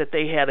thought that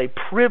they had a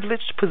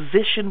privileged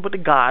position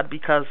with God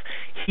because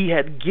he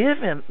had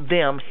given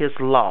them his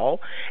law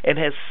and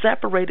has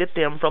separated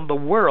them from the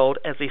world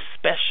as a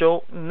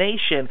special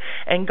nation.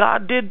 And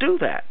God did do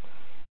that.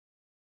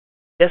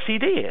 Yes, he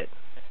did.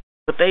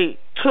 But they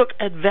took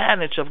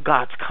advantage of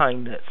God's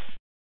kindness.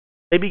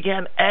 They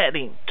began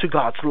adding to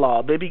God's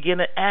law. They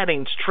began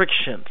adding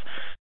restrictions,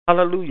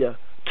 hallelujah,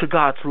 to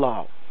God's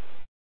law.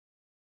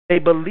 They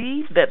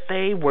believed that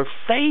they were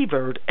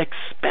favored,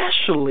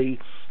 especially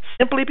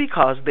simply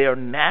because their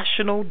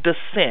national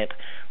descent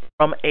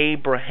from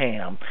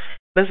Abraham.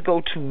 Let's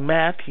go to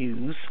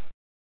Matthew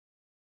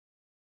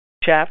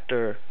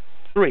chapter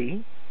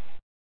 3,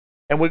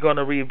 and we're going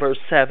to read verse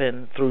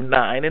 7 through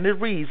 9. And it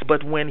reads,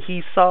 "But when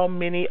he saw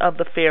many of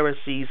the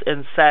Pharisees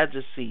and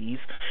Sadducees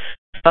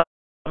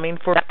coming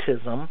for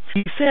baptism,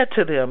 he said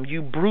to them,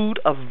 'You brood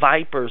of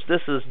vipers,'"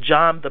 this is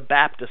John the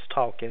Baptist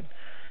talking,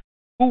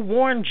 "who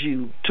warned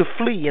you to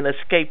flee and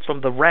escape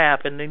from the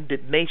wrath and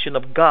indignation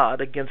of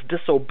God against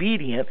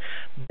disobedience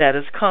that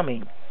is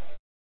coming?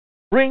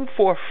 Bring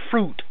forth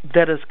fruit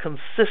that is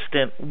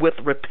consistent with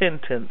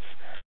repentance.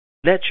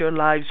 Let your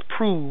lives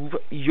prove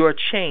your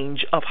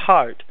change of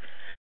heart.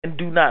 And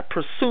do not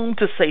presume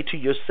to say to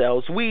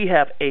yourselves, 'We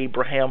have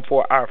Abraham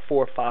for our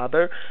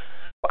forefather.'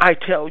 I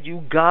tell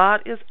you,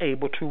 God is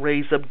able to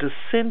raise up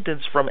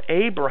descendants from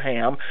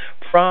Abraham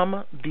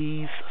from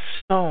these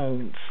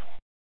stones."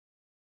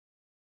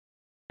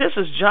 This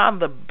is John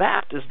the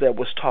Baptist that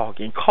was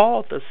talking,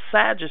 called the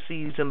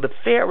Sadducees and the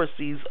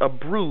Pharisees a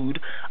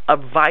brood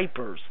of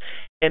vipers.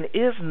 And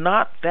is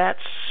not that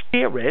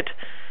spirit,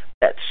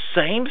 that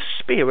same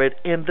spirit,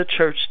 in the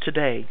church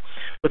today,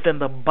 within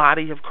the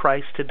body of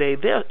Christ today?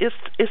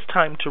 It's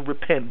time to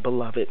repent,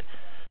 beloved.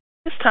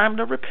 It's time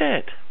to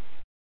repent.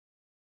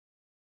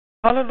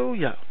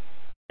 Hallelujah.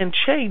 And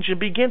change and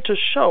begin to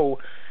show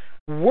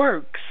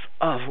works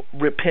of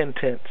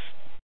repentance.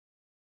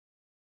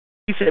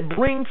 He said,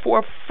 "Bring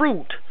forth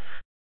fruit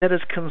that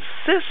is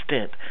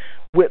consistent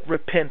with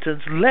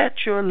repentance.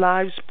 Let your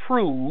lives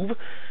prove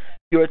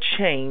your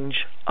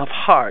change of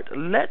heart."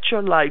 Let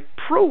your life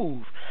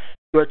prove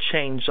your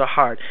change of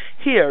heart.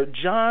 Here,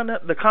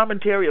 the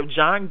commentary of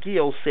John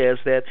Gill says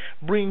that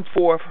bring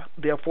forth,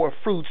 therefore,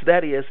 fruits.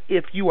 That is,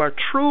 if you are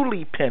truly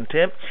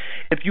repentant,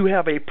 if you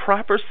have a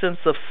proper sense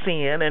of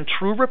sin and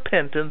true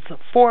repentance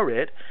for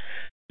it,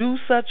 do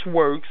such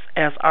works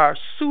as are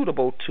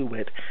suitable to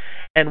it,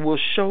 and will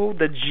show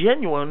the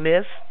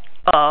genuineness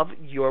of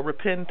your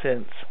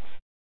repentance.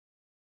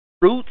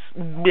 Fruits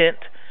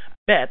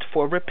met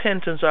for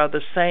repentance are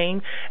the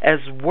same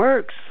as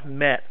works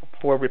met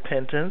for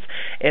repentance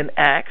in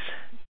Acts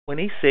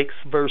 26,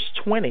 verse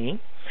 20,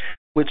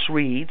 which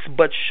reads,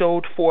 "But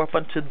showed forth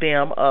unto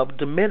them of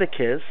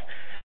Damascus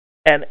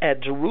and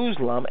at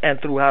Jerusalem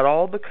and throughout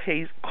all the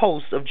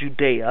coast of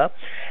Judea,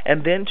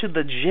 and then to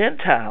the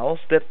Gentiles,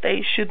 that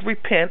they should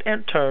repent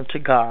and turn to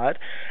God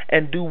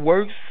and do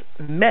works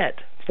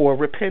met for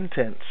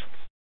repentance.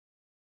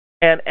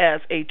 And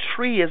as a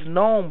tree is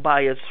known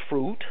by its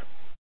fruit,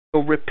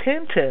 so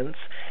repentance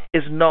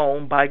is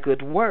known by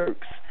good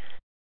works.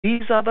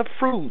 These are the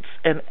fruits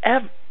and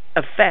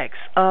effects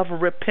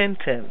of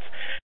repentance,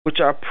 which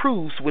are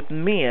proofs with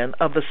men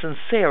of the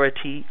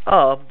sincerity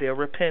of their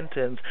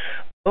repentance.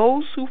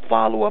 Those who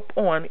follow up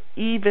on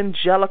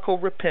evangelical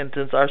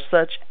repentance are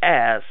such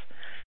as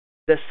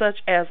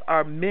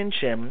are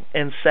mentioned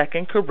in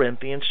 2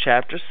 Corinthians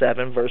chapter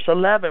 7, verse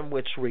 11,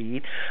 which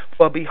read,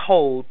 "For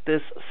behold,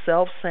 this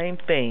selfsame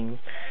thing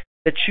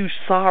that you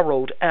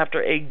sorrowed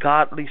after a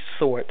godly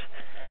sort.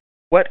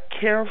 What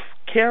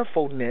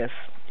carefulness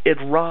it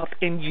wrought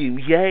in you,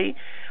 yea,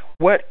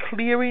 what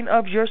clearing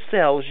of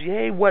yourselves,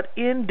 yea, what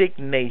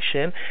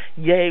indignation,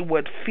 yea,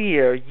 what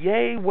fear,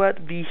 yea, what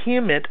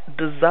vehement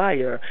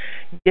desire,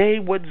 yea,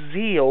 what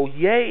zeal,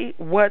 yea,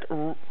 what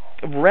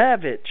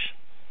reverence.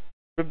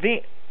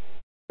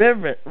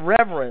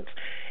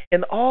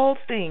 In all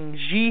things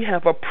ye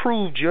have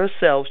approved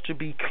yourselves to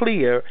be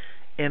clear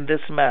in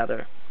this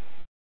matter.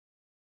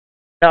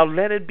 Now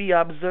let it be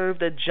observed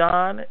that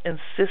John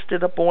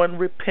insisted upon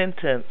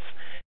repentance,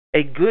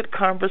 a good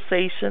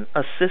conversation,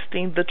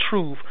 assisting the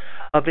truth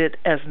of it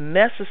as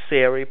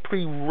necessary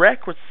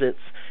prerequisites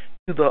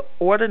to the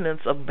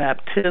ordinance of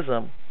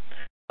baptism.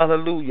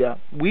 Hallelujah.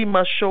 We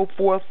must show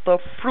forth the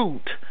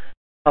fruit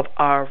of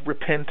our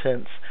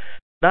repentance.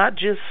 Not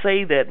just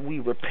say that we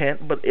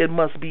repent, but it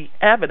must be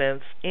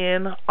evidence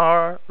in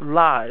our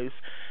lives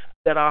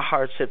that our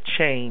hearts have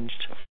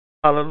changed.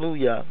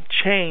 Hallelujah.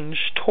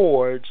 Changed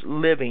towards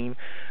living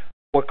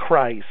for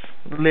Christ,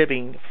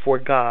 living for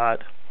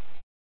God.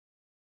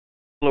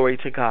 Glory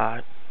to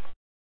God.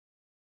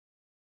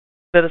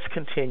 Let us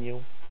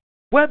continue.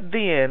 What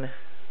they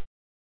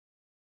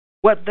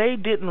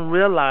didn't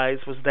realize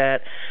was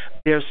that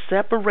their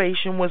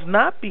separation was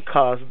not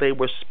because they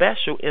were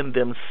special in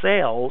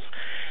themselves.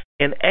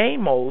 In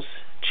Amos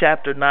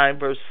chapter 9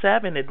 verse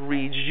 7 it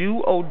reads,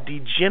 "You, O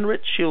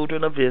degenerate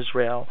children of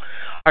Israel,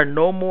 are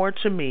no more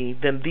to me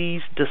than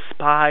these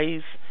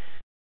despised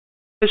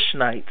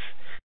Cushnites,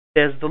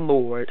 says the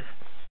Lord.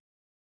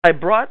 I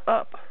brought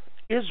up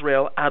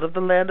Israel out of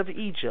the land of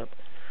Egypt,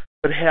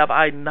 but have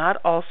I not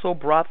also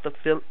brought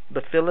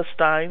the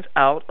Philistines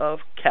out of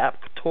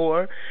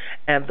Captor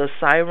and the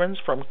Syrians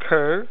from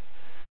Ker?"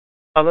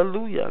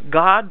 Hallelujah.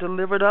 God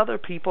delivered other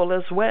people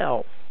as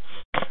well.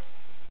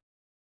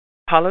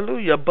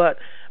 Hallelujah. But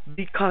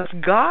because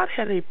God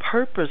had a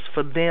purpose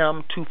for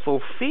them to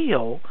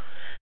fulfill,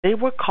 they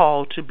were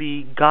called to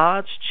be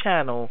God's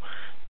channel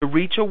to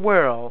reach a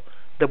world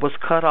that was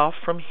cut off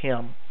from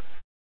Him.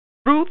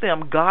 Through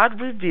them, God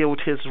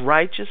revealed His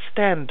righteous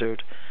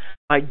standard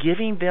by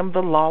giving them the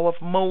law of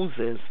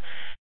Moses,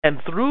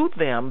 and through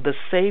them the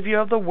Savior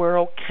of the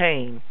world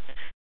came.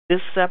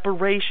 This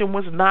separation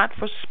was not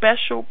for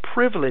special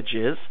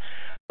privileges,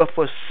 but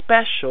for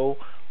special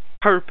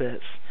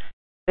purpose.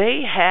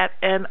 They had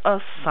an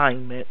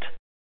assignment,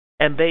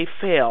 and they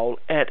failed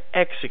at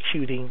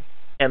executing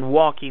and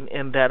walking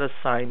in that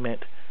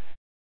assignment.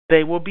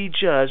 They will be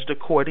judged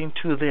according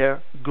to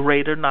their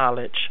greater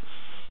knowledge.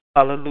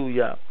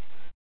 Hallelujah.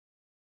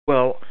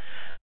 Well,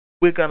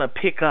 we're going to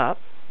pick up.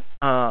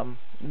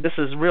 This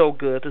is real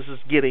good. This is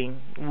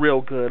getting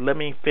real good. Let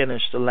me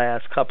finish the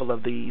last couple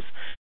of these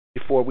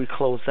before we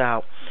close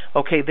out.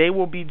 Okay, they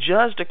will be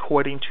judged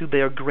according to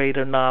their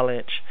greater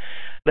knowledge.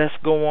 Let's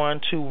go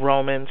on to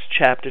Romans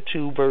chapter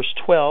 2, verse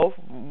 12.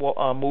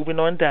 Moving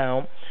on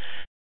down.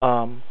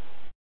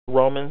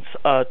 Romans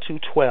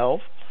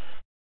 2:12.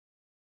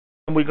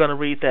 And we're going to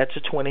read that to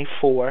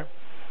 24.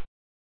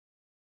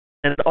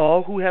 "And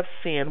all who have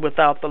sinned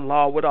without the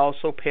law would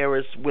also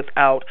perish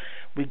without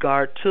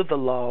regard to the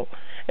law.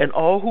 And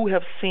all who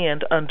have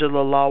sinned under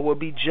the law will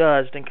be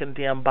judged and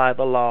condemned by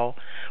the law.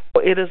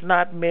 For it is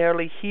not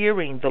merely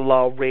hearing the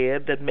law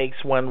read that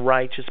makes one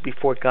righteous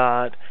before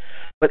God,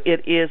 but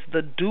it is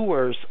the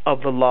doers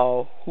of the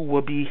law who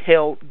will be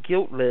held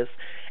guiltless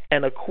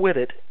and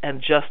acquitted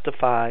and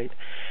justified.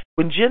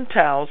 When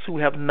Gentiles who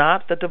have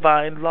not the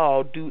divine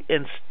law do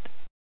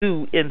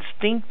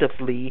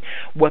instinctively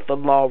what the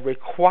law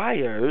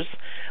requires,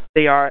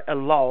 they are a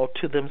law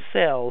to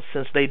themselves,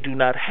 since they do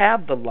not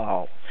have the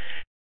law.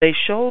 They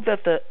show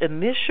that the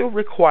initial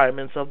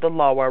requirements of the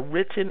law are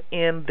written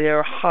in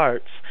their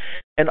hearts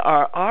and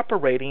are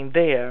operating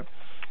there,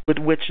 with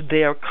which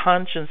their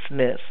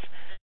consciences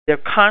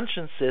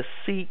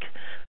seek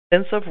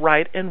sense of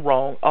right and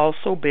wrong,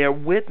 also bear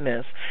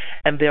witness,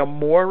 and their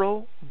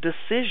moral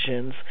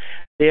decisions,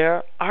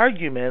 their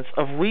arguments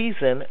of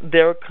reason,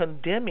 their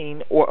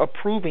condemning or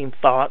approving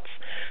thoughts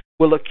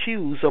will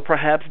accuse or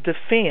perhaps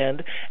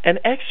defend and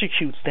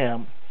execute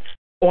them.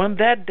 On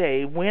that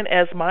day, when,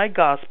 as my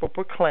gospel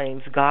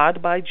proclaims,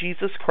 God by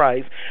Jesus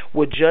Christ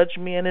will judge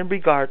men in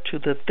regard to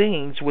the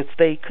things which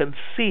they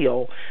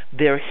conceal,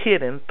 their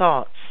hidden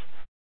thoughts."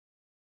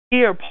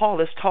 Here,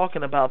 Paul is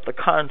talking about the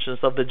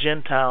conscience of the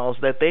Gentiles,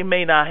 that they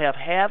may not have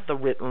had the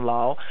written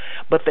law,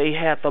 but they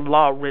had the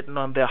law written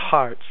on their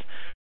hearts.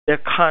 Their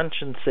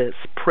consciences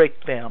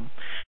pricked them.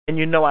 And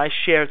you know, I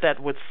shared that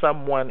with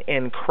someone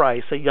in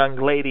Christ, a young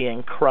lady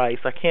in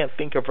Christ. I can't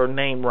think of her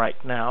name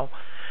right now.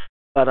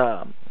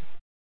 But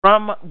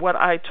from what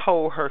I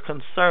told her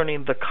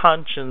concerning the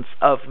conscience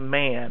of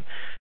man,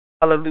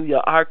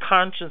 hallelujah, our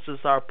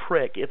consciences are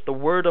pricked. If the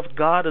word of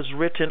God is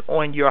written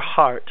on your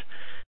heart,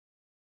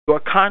 your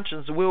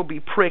conscience will be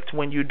pricked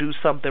when you do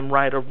something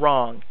right or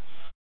wrong.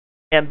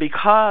 And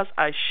because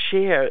I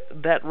shared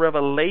that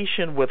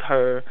revelation with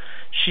her,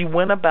 she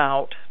went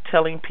about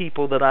telling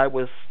people that I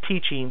was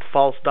teaching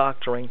false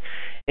doctrine.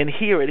 And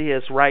here it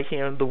is, right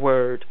here in the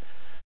Word.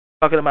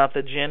 talking about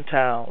the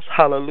Gentiles,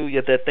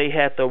 hallelujah, that they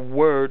had the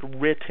word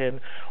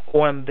written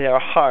on their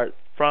heart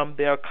from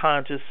their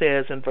conscience.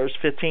 Says in verse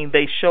 15,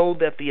 they show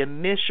that the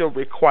initial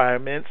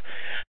requirements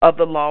of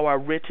the law are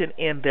written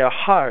in their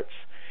hearts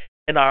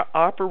and are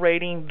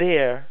operating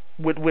there,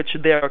 with which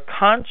their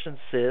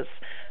consciences,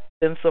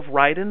 sense of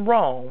right and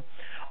wrong,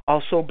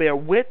 also bear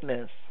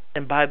witness,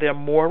 and by their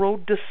moral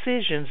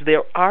decisions,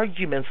 their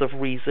arguments of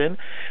reason,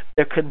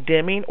 their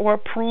condemning or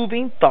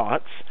approving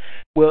thoughts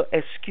will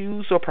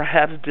excuse or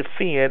perhaps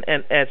defend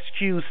and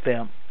excuse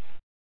them.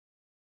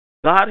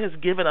 God has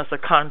given us a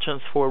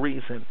conscience for a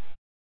reason.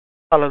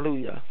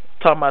 Hallelujah.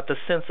 Talking about the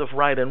sense of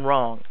right and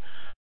wrong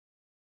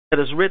that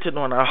is written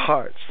on our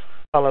hearts.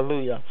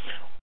 Hallelujah.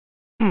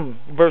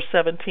 Verse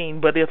 17,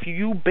 but if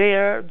you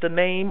bear the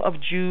name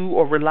of Jew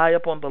or rely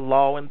upon the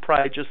law and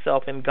pride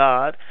yourself in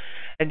God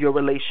and your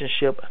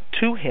relationship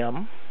to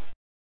Him,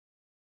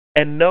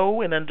 and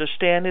know and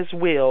understand His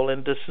will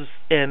and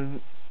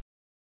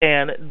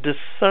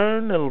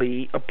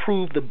discerningly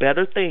approve the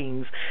better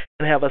things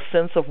and have a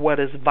sense of what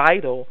is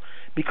vital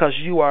because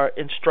you are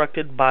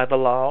instructed by the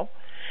law,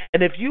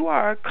 and if you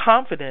are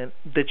confident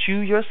that you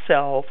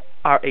yourself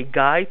are a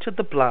guide to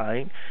the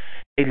blind,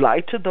 a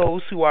light to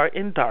those who are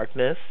in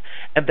darkness,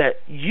 and that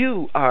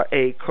you are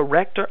a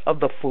corrector of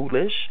the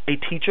foolish, a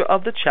teacher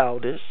of the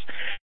childish,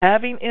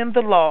 having in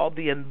the law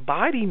the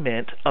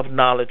embodiment of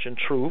knowledge and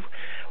truth,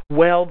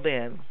 well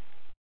then,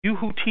 you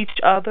who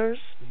teach others,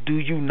 do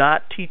you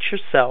not teach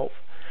yourself?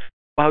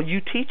 While you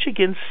teach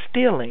against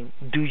stealing,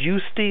 do you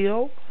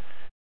steal?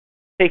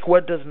 Take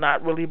what does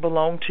not really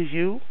belong to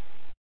you?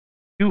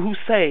 You who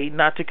say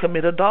not to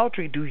commit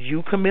adultery, do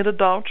you commit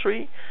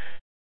adultery?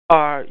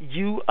 Are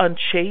you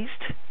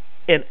unchaste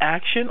in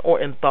action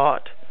or in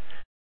thought?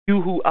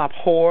 You who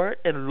abhor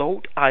and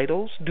loathe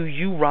idols, do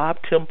you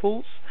rob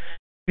temples?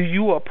 Do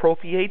you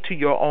appropriate to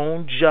your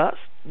own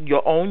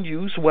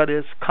use what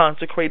is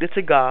consecrated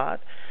to God,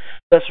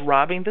 thus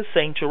robbing the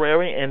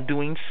sanctuary and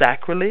doing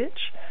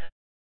sacrilege?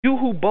 You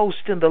who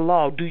boast in the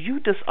law, do you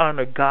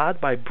dishonor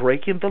God by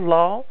breaking the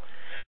law,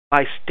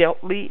 by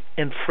stealthily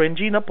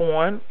infringing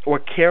upon, or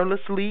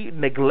carelessly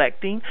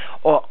neglecting,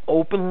 or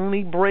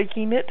openly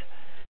breaking it?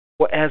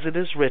 For as it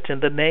is written,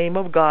 the name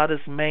of God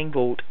is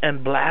mangled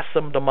and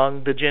blasphemed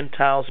among the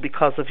Gentiles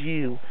because of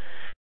you.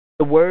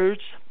 The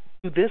words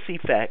to this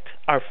effect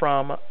are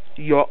from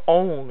your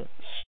own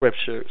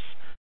scriptures.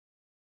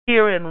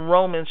 Here in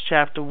Romans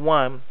chapter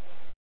 1,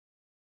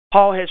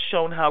 Paul has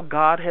shown how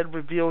God had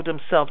revealed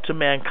Himself to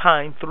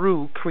mankind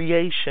through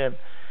creation.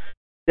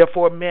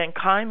 Therefore,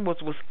 mankind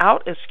was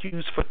without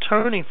excuse for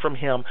turning from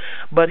Him,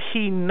 but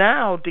he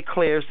now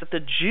declares that the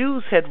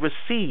Jews had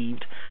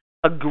received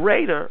a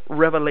greater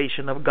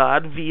revelation of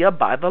God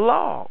by the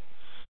law,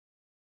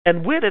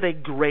 and with it a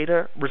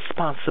greater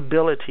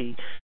responsibility.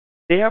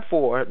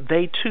 Therefore,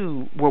 they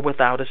too were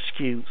without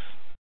excuse.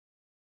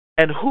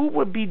 And who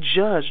would be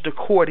judged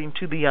according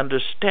to the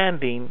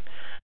understanding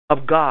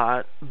of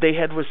God they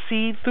had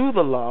received through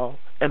the law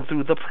and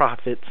through the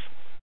prophets?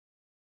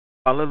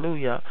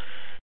 Hallelujah.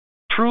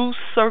 True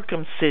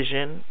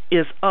circumcision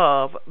is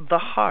of the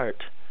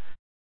heart.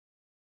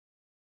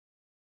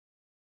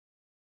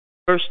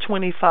 Verse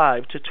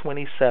 25 to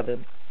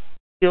 27,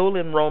 still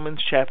in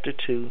Romans chapter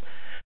 2.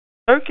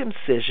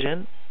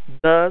 Circumcision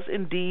does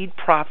indeed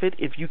profit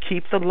if you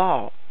keep the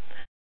law.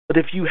 But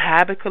if you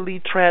habitually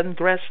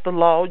transgress the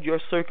law, your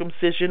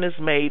circumcision is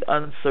made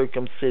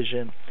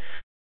uncircumcision.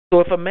 So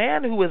if a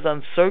man who is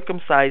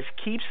uncircumcised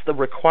keeps the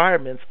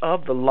requirements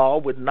of the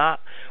law,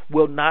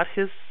 will not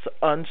his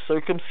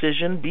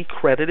uncircumcision be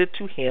credited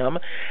to him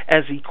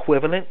as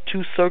equivalent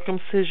to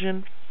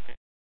circumcision?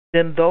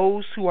 Then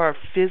those who are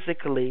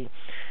physically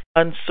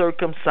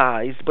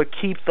uncircumcised but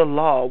keep the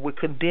law will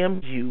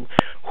condemn you,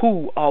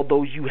 who,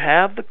 although you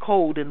have the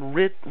code in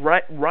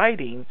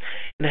writing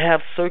and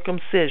have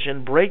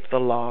circumcision, break the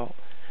law.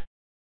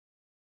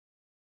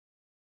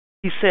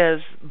 He says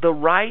the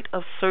right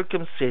of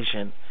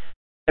circumcision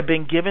had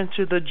been given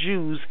to the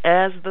Jews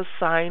as the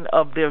sign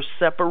of their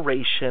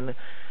separation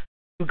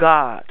to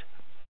God.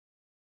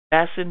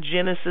 That's in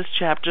Genesis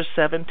chapter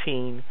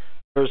 17,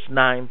 verse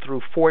 9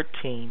 through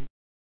 14.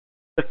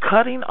 The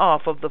cutting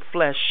off of the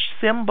flesh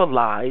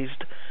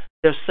symbolized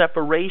their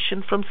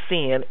separation from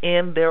sin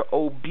and their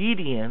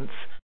obedience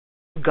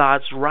to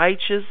God's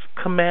righteous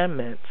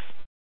commandments.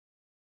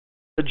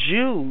 The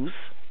Jews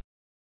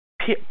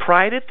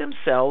prided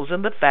themselves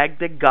in the fact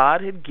that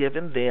God had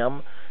given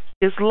them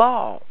His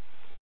law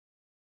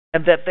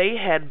and that they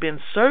had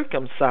been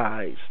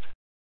circumcised.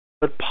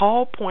 But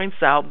Paul points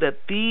out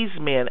that this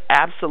means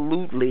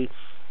absolutely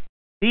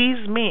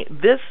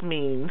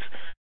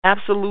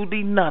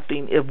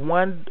nothing if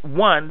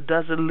one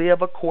doesn't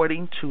live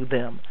according to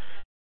them.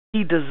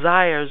 He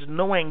desires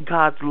knowing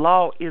God's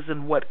law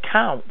isn't what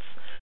counts.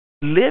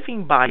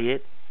 Living by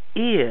it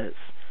is.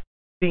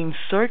 Being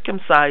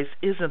circumcised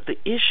isn't the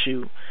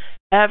issue.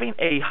 Having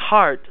a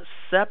heart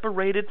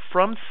separated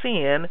from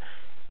sin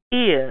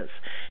is.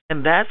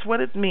 And that's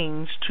what it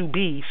means to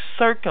be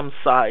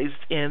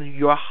circumcised in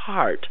your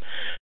heart.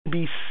 To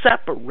be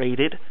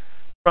separated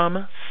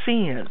from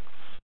sin,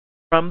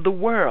 from the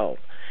world.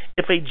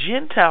 If a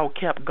Gentile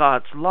kept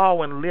God's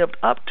law and lived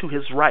up to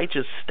his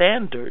righteous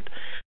standard,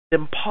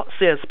 then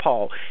says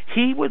Paul,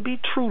 he would be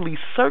truly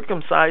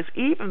circumcised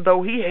even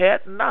though he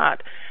had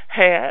not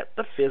had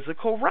the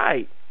physical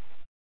rite.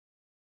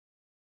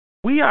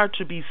 We are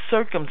to be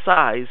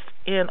circumcised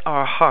in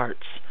our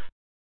hearts.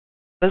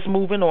 Let's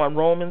move on.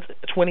 Romans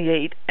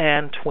 28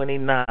 and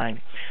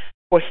 29.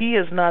 For he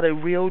is not a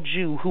real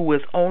Jew who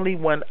is only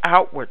one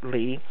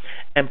outwardly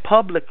and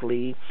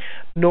publicly,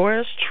 nor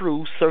is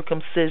true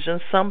circumcision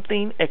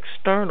something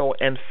external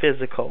and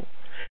physical.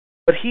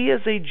 But he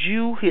is a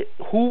Jew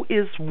who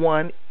is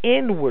one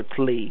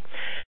inwardly,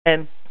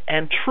 and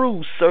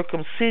true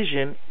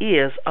circumcision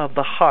is of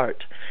the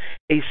heart,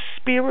 a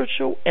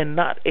spiritual and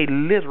not a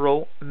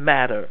literal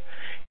matter.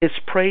 His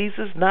praise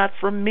is not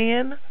from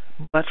men,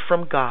 but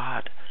from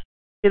God.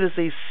 It is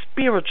a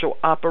spiritual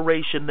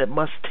operation that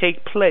must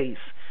take place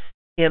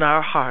in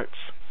our hearts.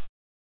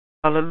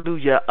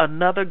 Hallelujah.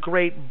 Another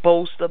great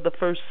boast of the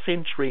first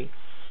century.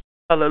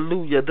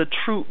 Hallelujah. The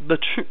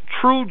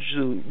true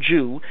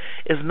Jew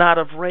is not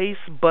of race,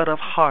 but of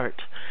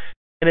heart.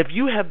 And if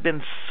you have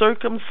been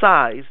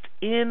circumcised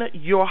in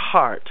your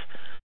heart,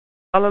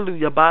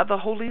 hallelujah, by the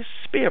Holy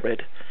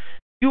Spirit,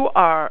 you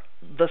are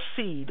the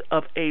seed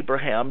of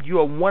Abraham. You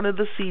are one of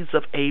the seeds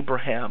of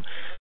Abraham.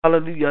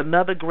 Hallelujah.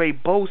 Another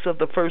great boast of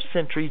the first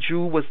century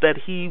Jew was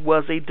that he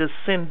was a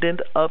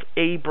descendant of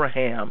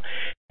Abraham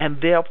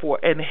and therefore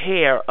an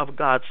heir of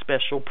God's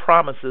special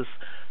promises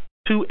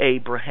to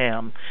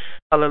Abraham.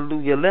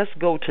 Hallelujah. Let's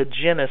go to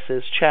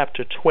Genesis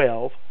chapter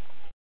 12.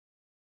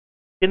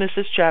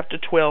 Genesis chapter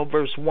 12,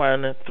 verse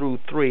 1 through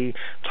 3,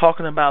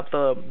 talking about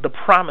the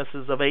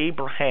promises of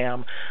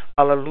Abraham.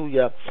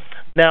 Hallelujah.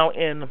 Now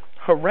in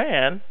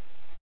Haran,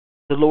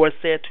 the Lord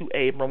said to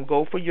Abram,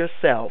 go for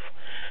yourself,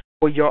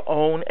 for your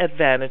own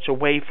advantage,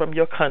 away from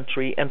your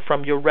country and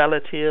from your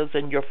relatives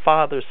and your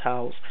father's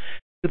house,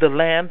 to the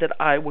land that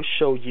I will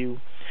show you.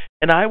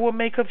 And I will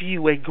make of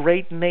you a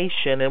great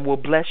nation, and will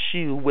bless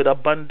you with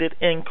abundant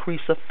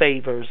increase of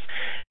favors,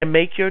 and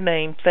make your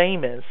name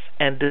famous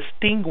and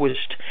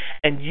distinguished,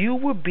 and you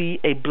will be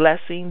a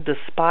blessing,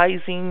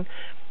 dispensing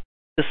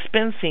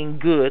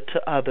good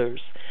to others.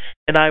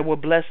 And I will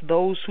bless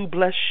those who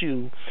bless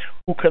you,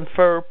 who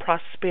confer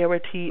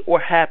prosperity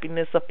or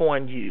happiness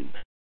upon you,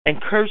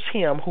 and curse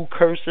him who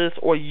curses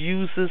or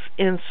uses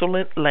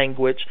insolent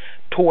language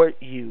toward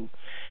you.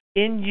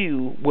 In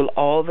you will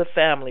all the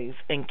families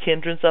and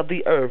kindreds of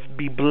the earth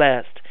be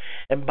blessed,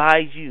 and by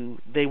you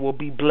they will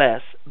be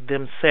blessed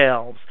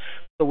themselves.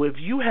 So if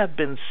you have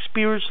been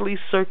spiritually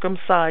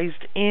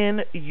circumcised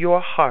in your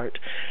heart,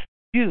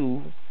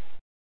 you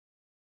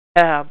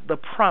have the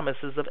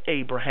promises of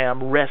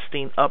Abraham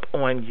resting up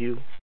on you.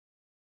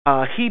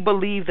 He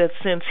believed that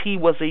since he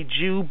was a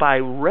Jew by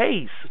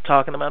race,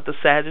 talking about the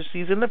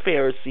Sadducees and the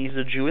Pharisees,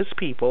 the Jewish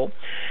people,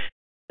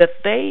 that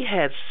they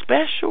had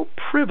special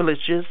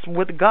privileges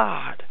with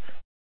God.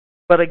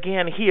 But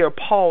again, here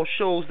Paul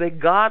shows that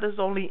God is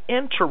only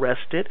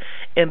interested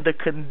in the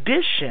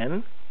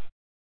condition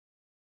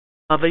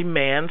of a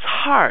man's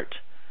heart,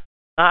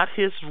 not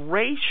his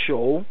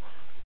racial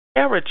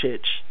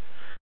heritage.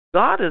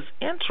 God is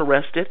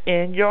interested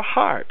in your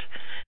heart.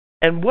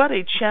 And what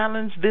a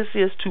challenge this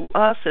is to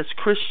us as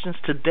Christians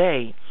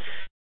today.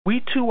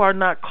 We too are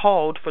not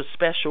called for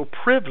special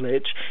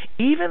privilege,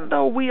 even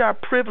though we are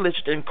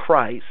privileged in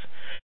Christ,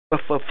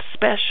 but for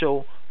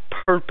special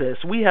purpose.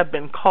 We have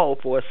been called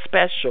for a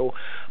special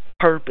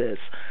purpose.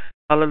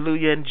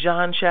 Hallelujah. In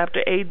John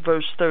chapter 8,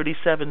 verse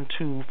 37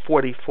 to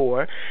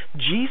 44,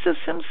 Jesus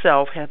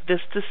himself had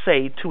this to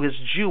say to his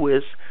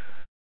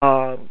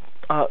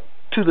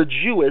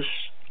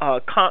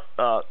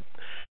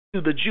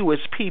to the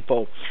Jewish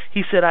people.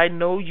 He said, I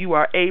know you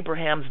are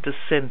Abraham's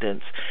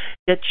descendants,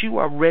 yet you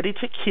are ready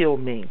to kill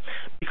me,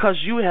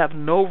 because you have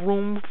no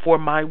room for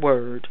my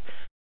word.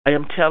 I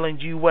am telling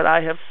you what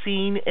I have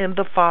seen in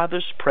the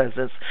Father's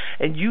presence,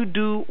 and you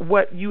do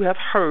what you have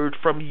heard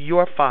from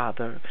your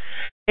father.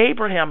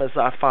 Abraham is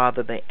our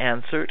father, they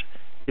answered.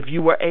 If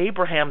you were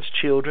Abraham's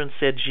children,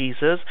 said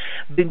Jesus,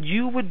 then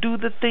you would do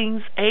the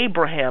things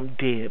Abraham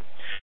did.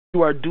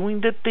 You are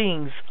doing the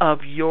things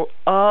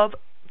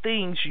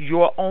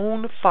your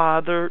own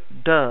father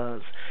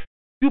does.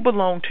 You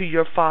belong to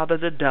your father,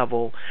 the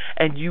devil,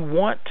 and you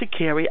want to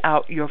carry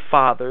out your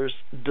father's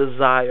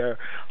desire.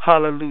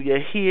 Hallelujah.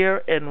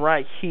 Here and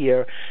right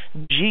here,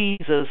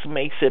 Jesus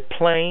makes it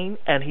plain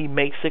and he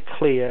makes it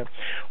clear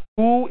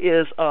who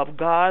is of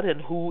God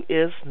and who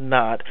is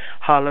not.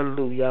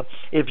 Hallelujah.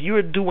 If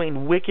you're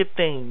doing wicked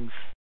things,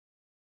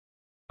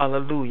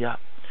 hallelujah,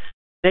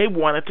 they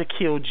wanted to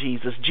kill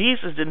Jesus.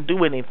 Jesus didn't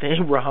do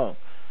anything wrong.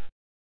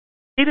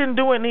 He didn't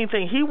do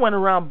anything. He went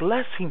around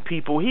blessing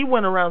people. He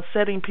went around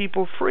setting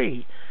people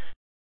free.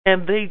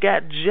 And they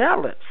got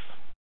jealous.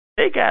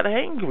 They got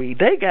angry.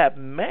 They got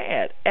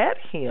mad at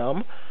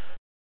him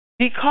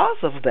because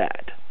of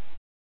that.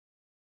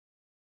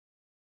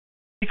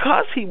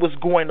 Because he was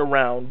going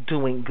around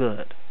doing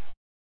good.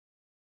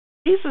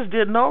 Jesus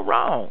did no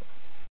wrong.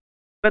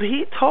 But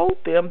he told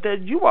them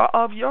that you are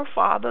of your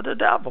father, the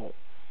devil.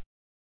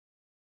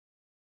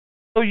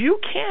 So you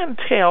can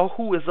tell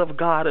who is of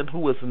God and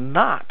who is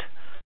not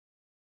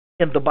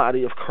in the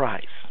body of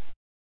Christ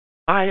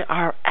by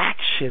our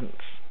actions.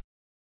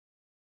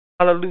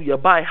 Hallelujah.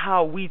 By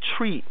how we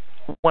treat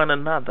one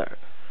another.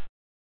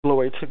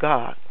 Glory to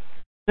God.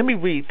 Let me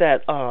read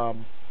that.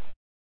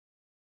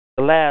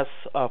 The last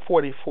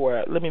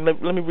 44. Let me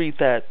read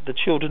that. The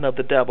children of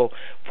the devil.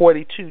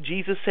 42.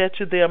 Jesus said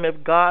to them,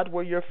 "If God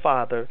were your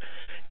Father,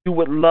 you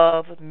would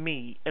love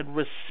me and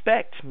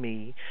respect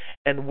me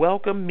and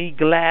welcome me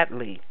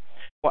gladly.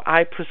 For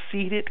I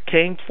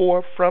came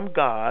forth from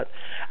God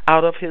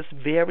out of his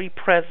very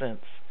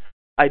presence.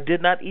 I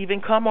did not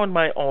even come on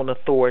my own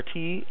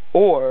authority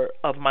or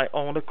of my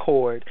own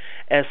accord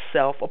as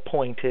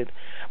self-appointed,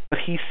 but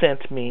he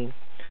sent me.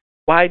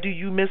 Why do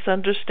you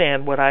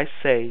misunderstand what I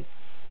say?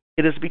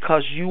 It is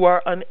because you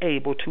are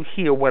unable to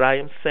hear what I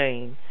am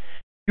saying.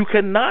 You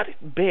cannot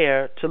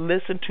bear to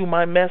listen to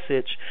my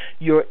message.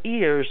 Your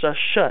ears are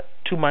shut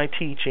to my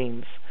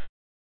teachings.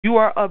 You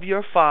are of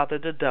your father,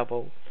 the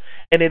devil,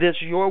 and it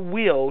is your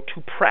will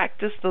to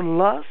practice the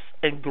lusts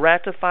and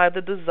gratify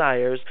the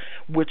desires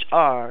which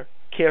are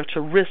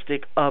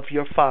characteristic of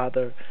your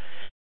father.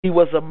 He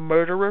was a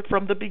murderer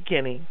from the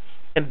beginning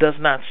and does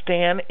not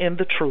stand in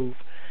the truth,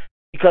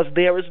 because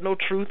there is no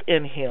truth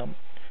in him.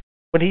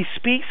 When he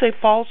speaks a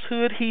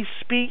falsehood, he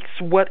speaks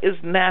what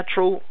is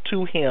natural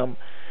to him,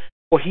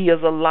 for he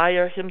is a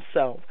liar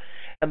himself,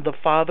 and the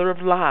father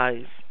of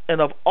lies, and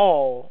of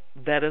all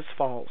that is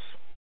false."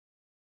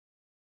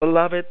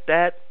 Beloved,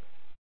 that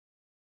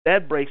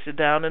breaks it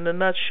down in a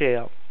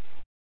nutshell.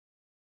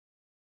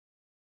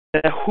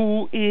 That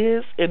who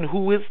is and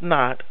who is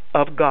not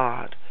of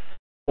God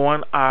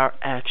on our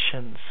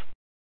actions.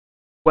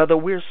 Whether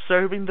we're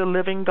serving the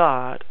living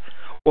God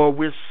or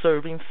we're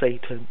serving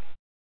Satan.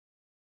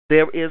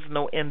 There is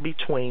no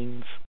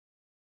in-betweens.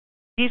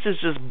 Jesus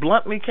just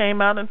bluntly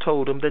came out and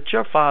told him that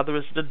your father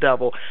is the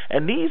devil.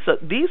 And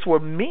these were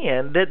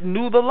men that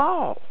knew the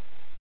law,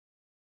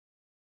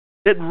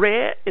 that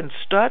read and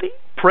studied,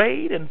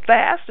 prayed and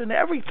fasted and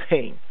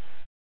everything.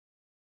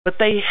 But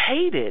they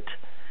hated.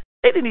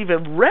 They didn't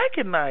even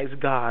recognize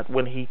God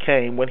when he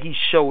came, when he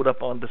showed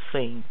up on the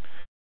scene.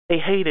 They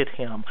hated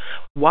him.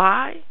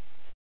 Why?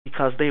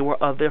 Because they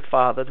were of their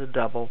father, the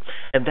devil.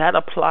 And that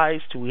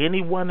applies to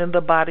anyone in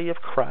the body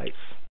of Christ.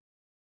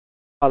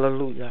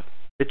 Hallelujah.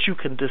 That you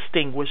can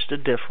distinguish the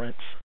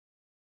difference.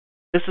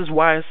 This is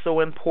why it's so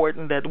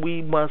important that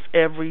we must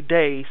every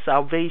day,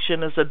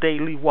 salvation is a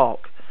daily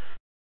walk.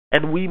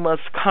 And we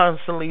must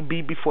constantly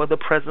be before the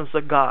presence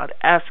of God,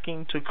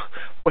 asking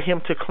for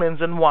him to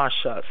cleanse and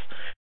wash us.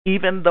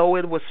 Even though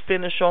it was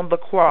finished on the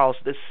cross,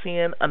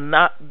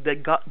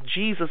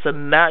 Jesus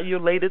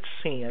annihilated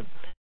sin.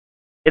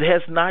 It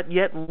has not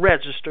yet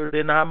registered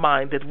in our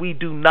mind that we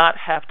do not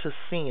have to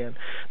sin,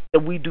 that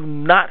we do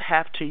not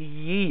have to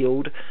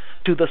yield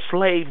to the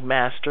slave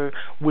master,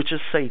 which is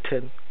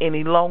Satan,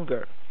 any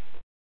longer.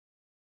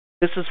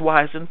 This is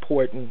why it's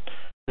important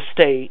to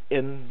stay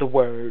in the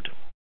Word.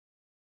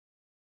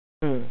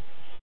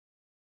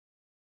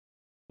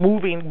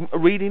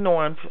 Reading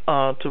on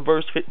to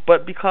verse 5.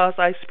 But because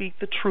I speak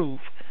the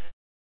truth,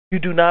 you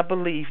do not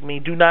believe me,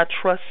 do not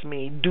trust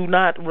me, do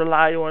not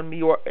rely on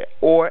me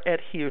or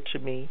adhere to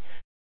me.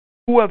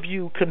 Who of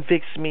you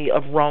convicts me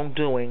of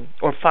wrongdoing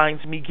or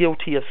finds me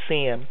guilty of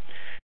sin?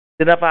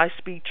 Then if I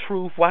speak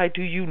truth, why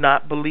do you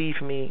not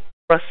believe me,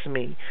 trust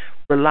me,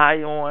 rely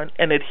on,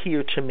 and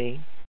adhere to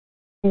me?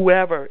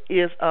 Whoever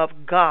is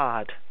of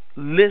God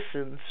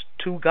listens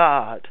to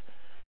God.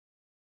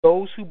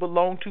 Those who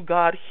belong to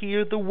God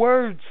hear the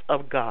words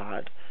of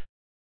God.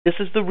 This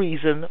is the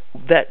reason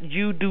that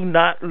you do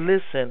not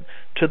listen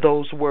to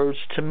those words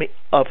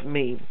of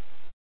me,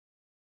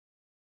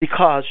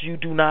 because you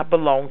do not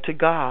belong to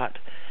God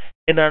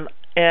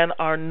and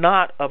are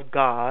not of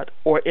God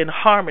or in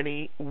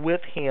harmony with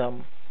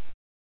him.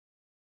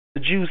 The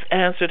Jews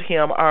answered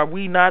him, "Are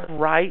we not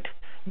right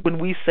when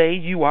we say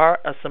you are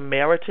a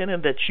Samaritan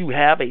and that you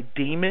have a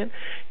demon?"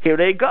 Here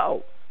they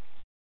go.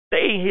 They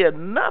ain't hear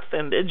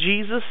nothing that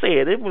Jesus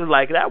said. It was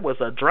like that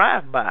was a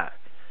drive-by.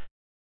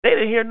 They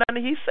didn't hear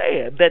nothing he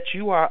said, that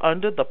you are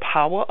under the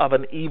power of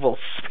an evil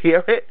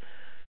spirit.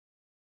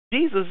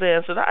 Jesus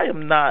answered, "I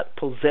am not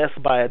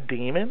possessed by a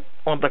demon.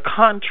 On the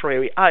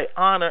contrary, I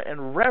honor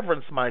and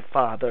reverence my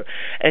Father,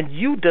 and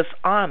you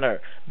dishonor,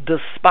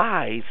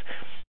 despise,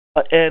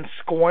 and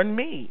scorn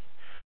me.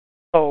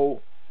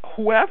 So,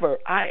 however,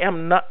 I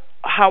am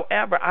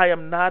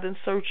not in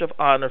search of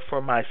honor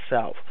for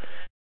myself.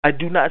 I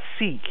do not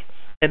seek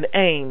and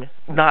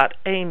not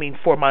aiming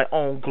for my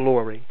own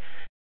glory.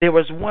 There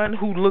is one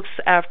who looks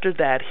after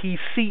that. He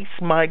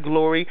seeks my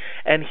glory,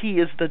 and he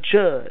is the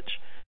judge.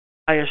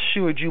 I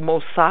assured you,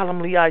 most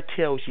solemnly I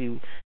tell you,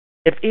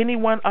 if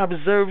anyone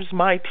observes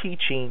my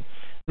teaching,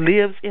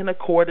 lives in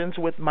accordance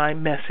with my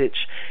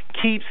message,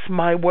 keeps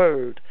my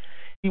word,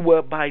 he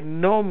will by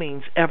no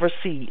means ever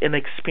see and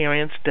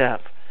experience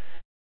death.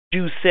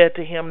 Jews said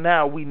to him,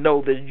 now we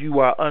know that you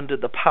are under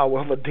the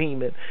power of a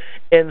demon.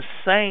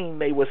 Insane,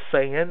 they were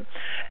saying.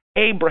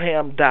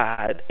 Abraham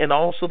died, and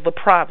also the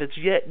prophets,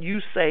 yet you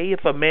say,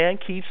 if a man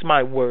keeps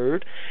my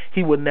word,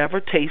 he will never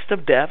taste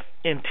of death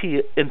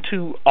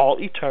into all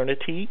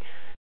eternity.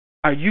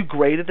 Are you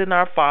greater than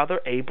our father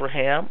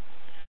Abraham?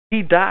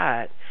 He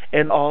died,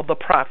 and all the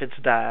prophets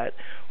died.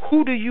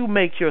 Who do you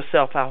make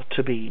yourself out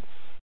to be?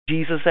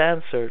 Jesus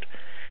answered,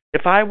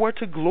 if I were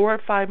to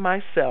glorify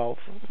myself,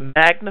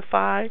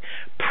 magnify,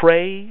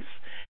 praise,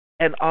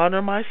 and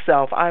honor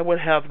myself, I would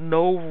have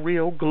no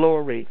real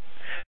glory.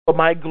 For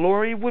my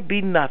glory would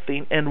be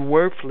nothing and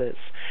worthless.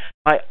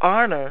 My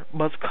honor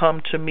must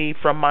come to me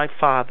from my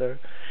Father.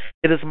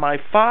 It is my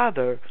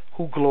Father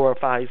who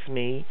glorifies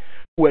me,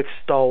 who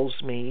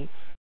extols me,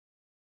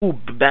 who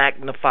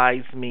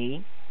magnifies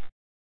me,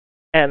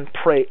 and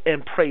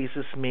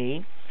praises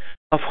me,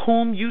 of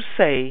whom you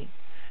say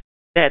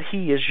that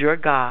he is your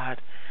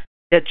God,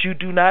 that you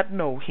do not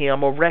know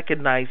him or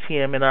recognize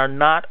him and are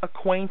not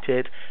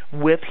acquainted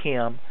with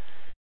him.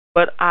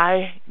 But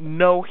I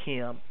know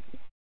him.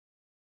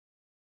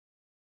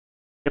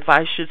 If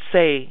I should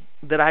say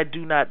that I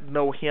do not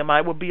know him,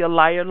 I would be a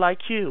liar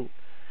like you.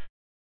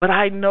 But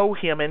I know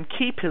him and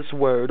keep his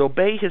word,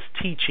 obey his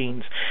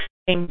teachings,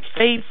 and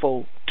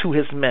faithful to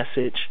his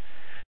message.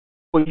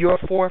 For your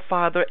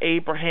forefather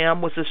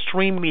Abraham was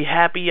extremely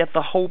happy at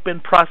the hope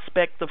and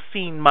prospect of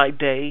seeing my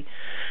day,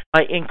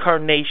 my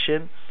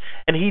incarnation,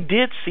 and he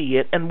did see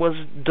it and was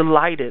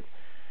delighted.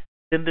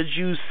 Then the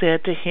Jews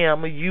said to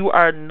him, you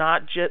are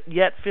not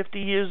yet 50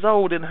 years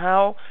old, and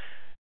how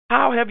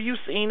have you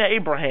seen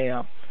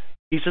Abraham?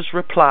 Jesus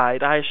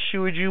replied, I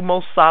assure you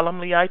most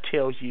solemnly I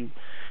tell you,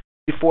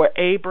 before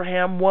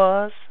Abraham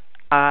was,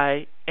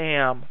 I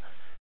am.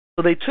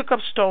 So they took up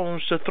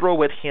stones to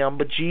throw at him,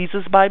 but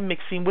Jesus, by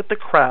mixing with the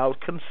crowd,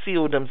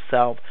 concealed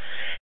himself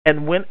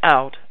and went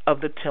out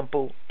of the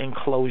temple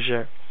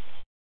enclosure.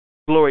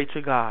 Glory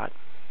to God.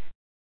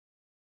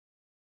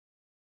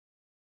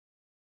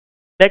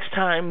 Next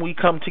time we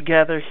come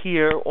together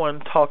here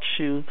on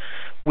TalkShoe,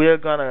 we're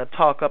going to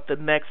talk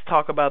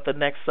about the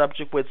next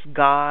subject, which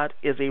God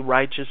is a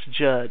righteous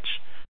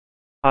judge.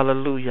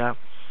 Hallelujah.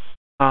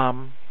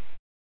 My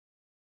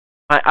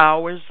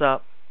hour's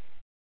up,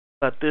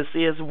 but this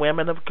is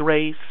Women of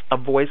Grace, a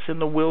voice in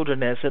the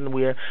wilderness, and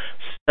we're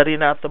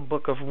studying out the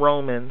book of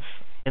Romans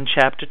in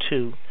chapter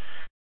 2.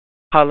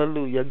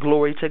 Hallelujah.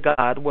 Glory to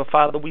God. Well,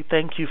 Father, we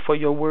thank you for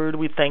your word.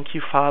 We thank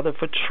you, Father,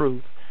 for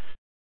truth.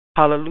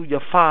 Hallelujah.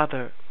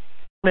 Father,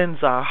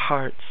 cleanse our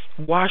hearts.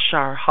 Wash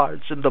our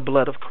hearts in the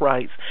blood of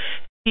Christ.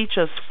 Teach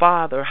us,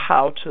 Father,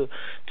 how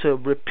to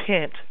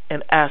repent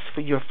and ask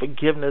for your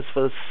forgiveness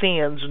for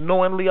sins,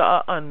 knowingly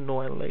or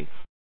unknowingly,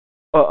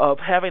 of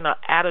having an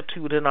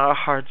attitude in our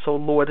hearts, oh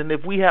Lord. And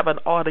if we have an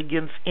ought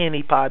against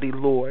anybody,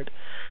 Lord,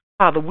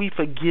 Father, we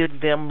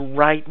forgive them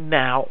right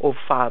now, oh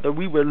Father.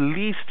 We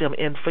release them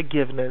in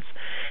forgiveness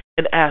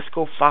and ask,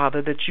 oh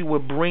Father, that you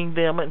would bring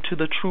them into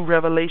the true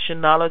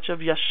revelation knowledge of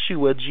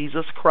Yeshua,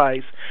 Jesus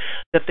Christ,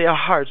 that their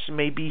hearts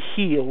may be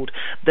healed,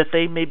 that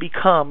they may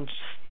become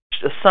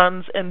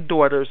sons and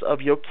daughters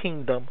of your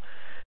kingdom.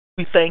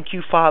 We thank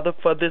you, Father,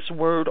 for this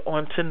word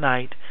on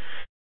tonight.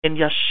 In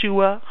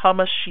Yeshua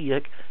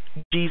HaMashiach,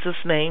 Jesus'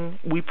 name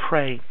we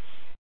pray.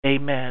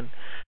 Amen.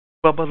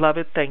 Well,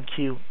 beloved, thank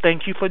you.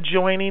 Thank you for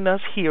joining us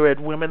here at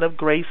Women of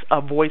Grace,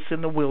 a voice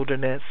in the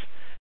wilderness.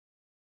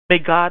 May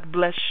God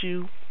bless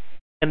you,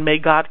 and may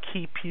God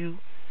keep you,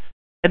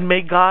 and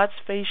may God's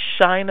face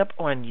shine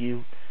upon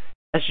you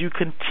as you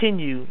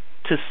continue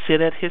to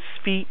sit at his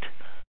feet,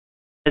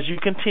 as you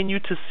continue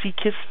to seek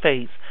his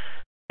face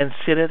and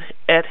sit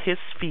at his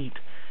feet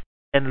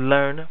and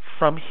learn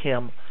from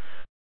him.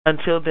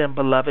 Until then,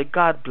 beloved,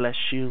 God bless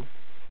you,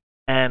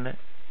 and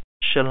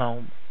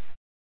shalom.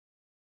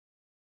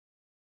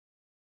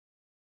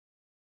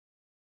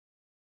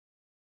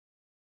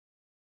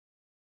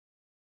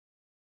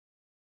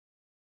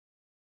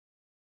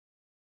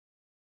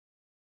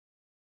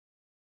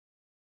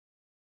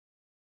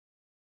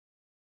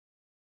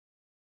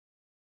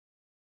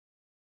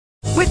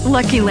 With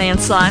Lucky Land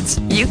Slots,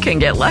 you can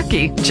get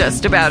lucky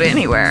just about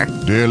anywhere.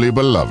 Dearly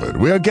beloved,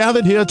 we are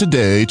gathered here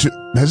today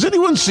to... Has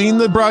anyone seen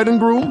the bride and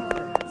groom?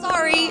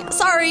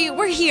 Sorry,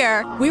 we're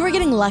here. We were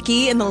getting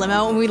lucky in the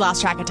limo and we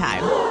lost track of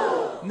time.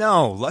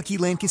 No, Lucky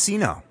Land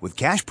Casino, with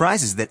cash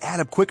prizes that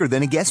add up quicker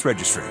than a guest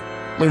registry.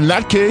 In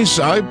that case,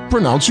 I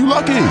pronounce you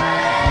lucky.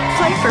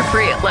 Play for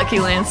free at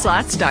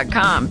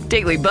LuckyLandSlots.com.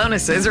 Daily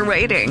bonuses are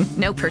waiting.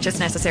 No purchase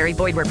necessary.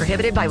 Void where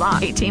prohibited by law.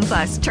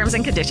 18+. Terms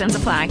and conditions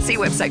apply. See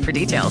website for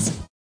details.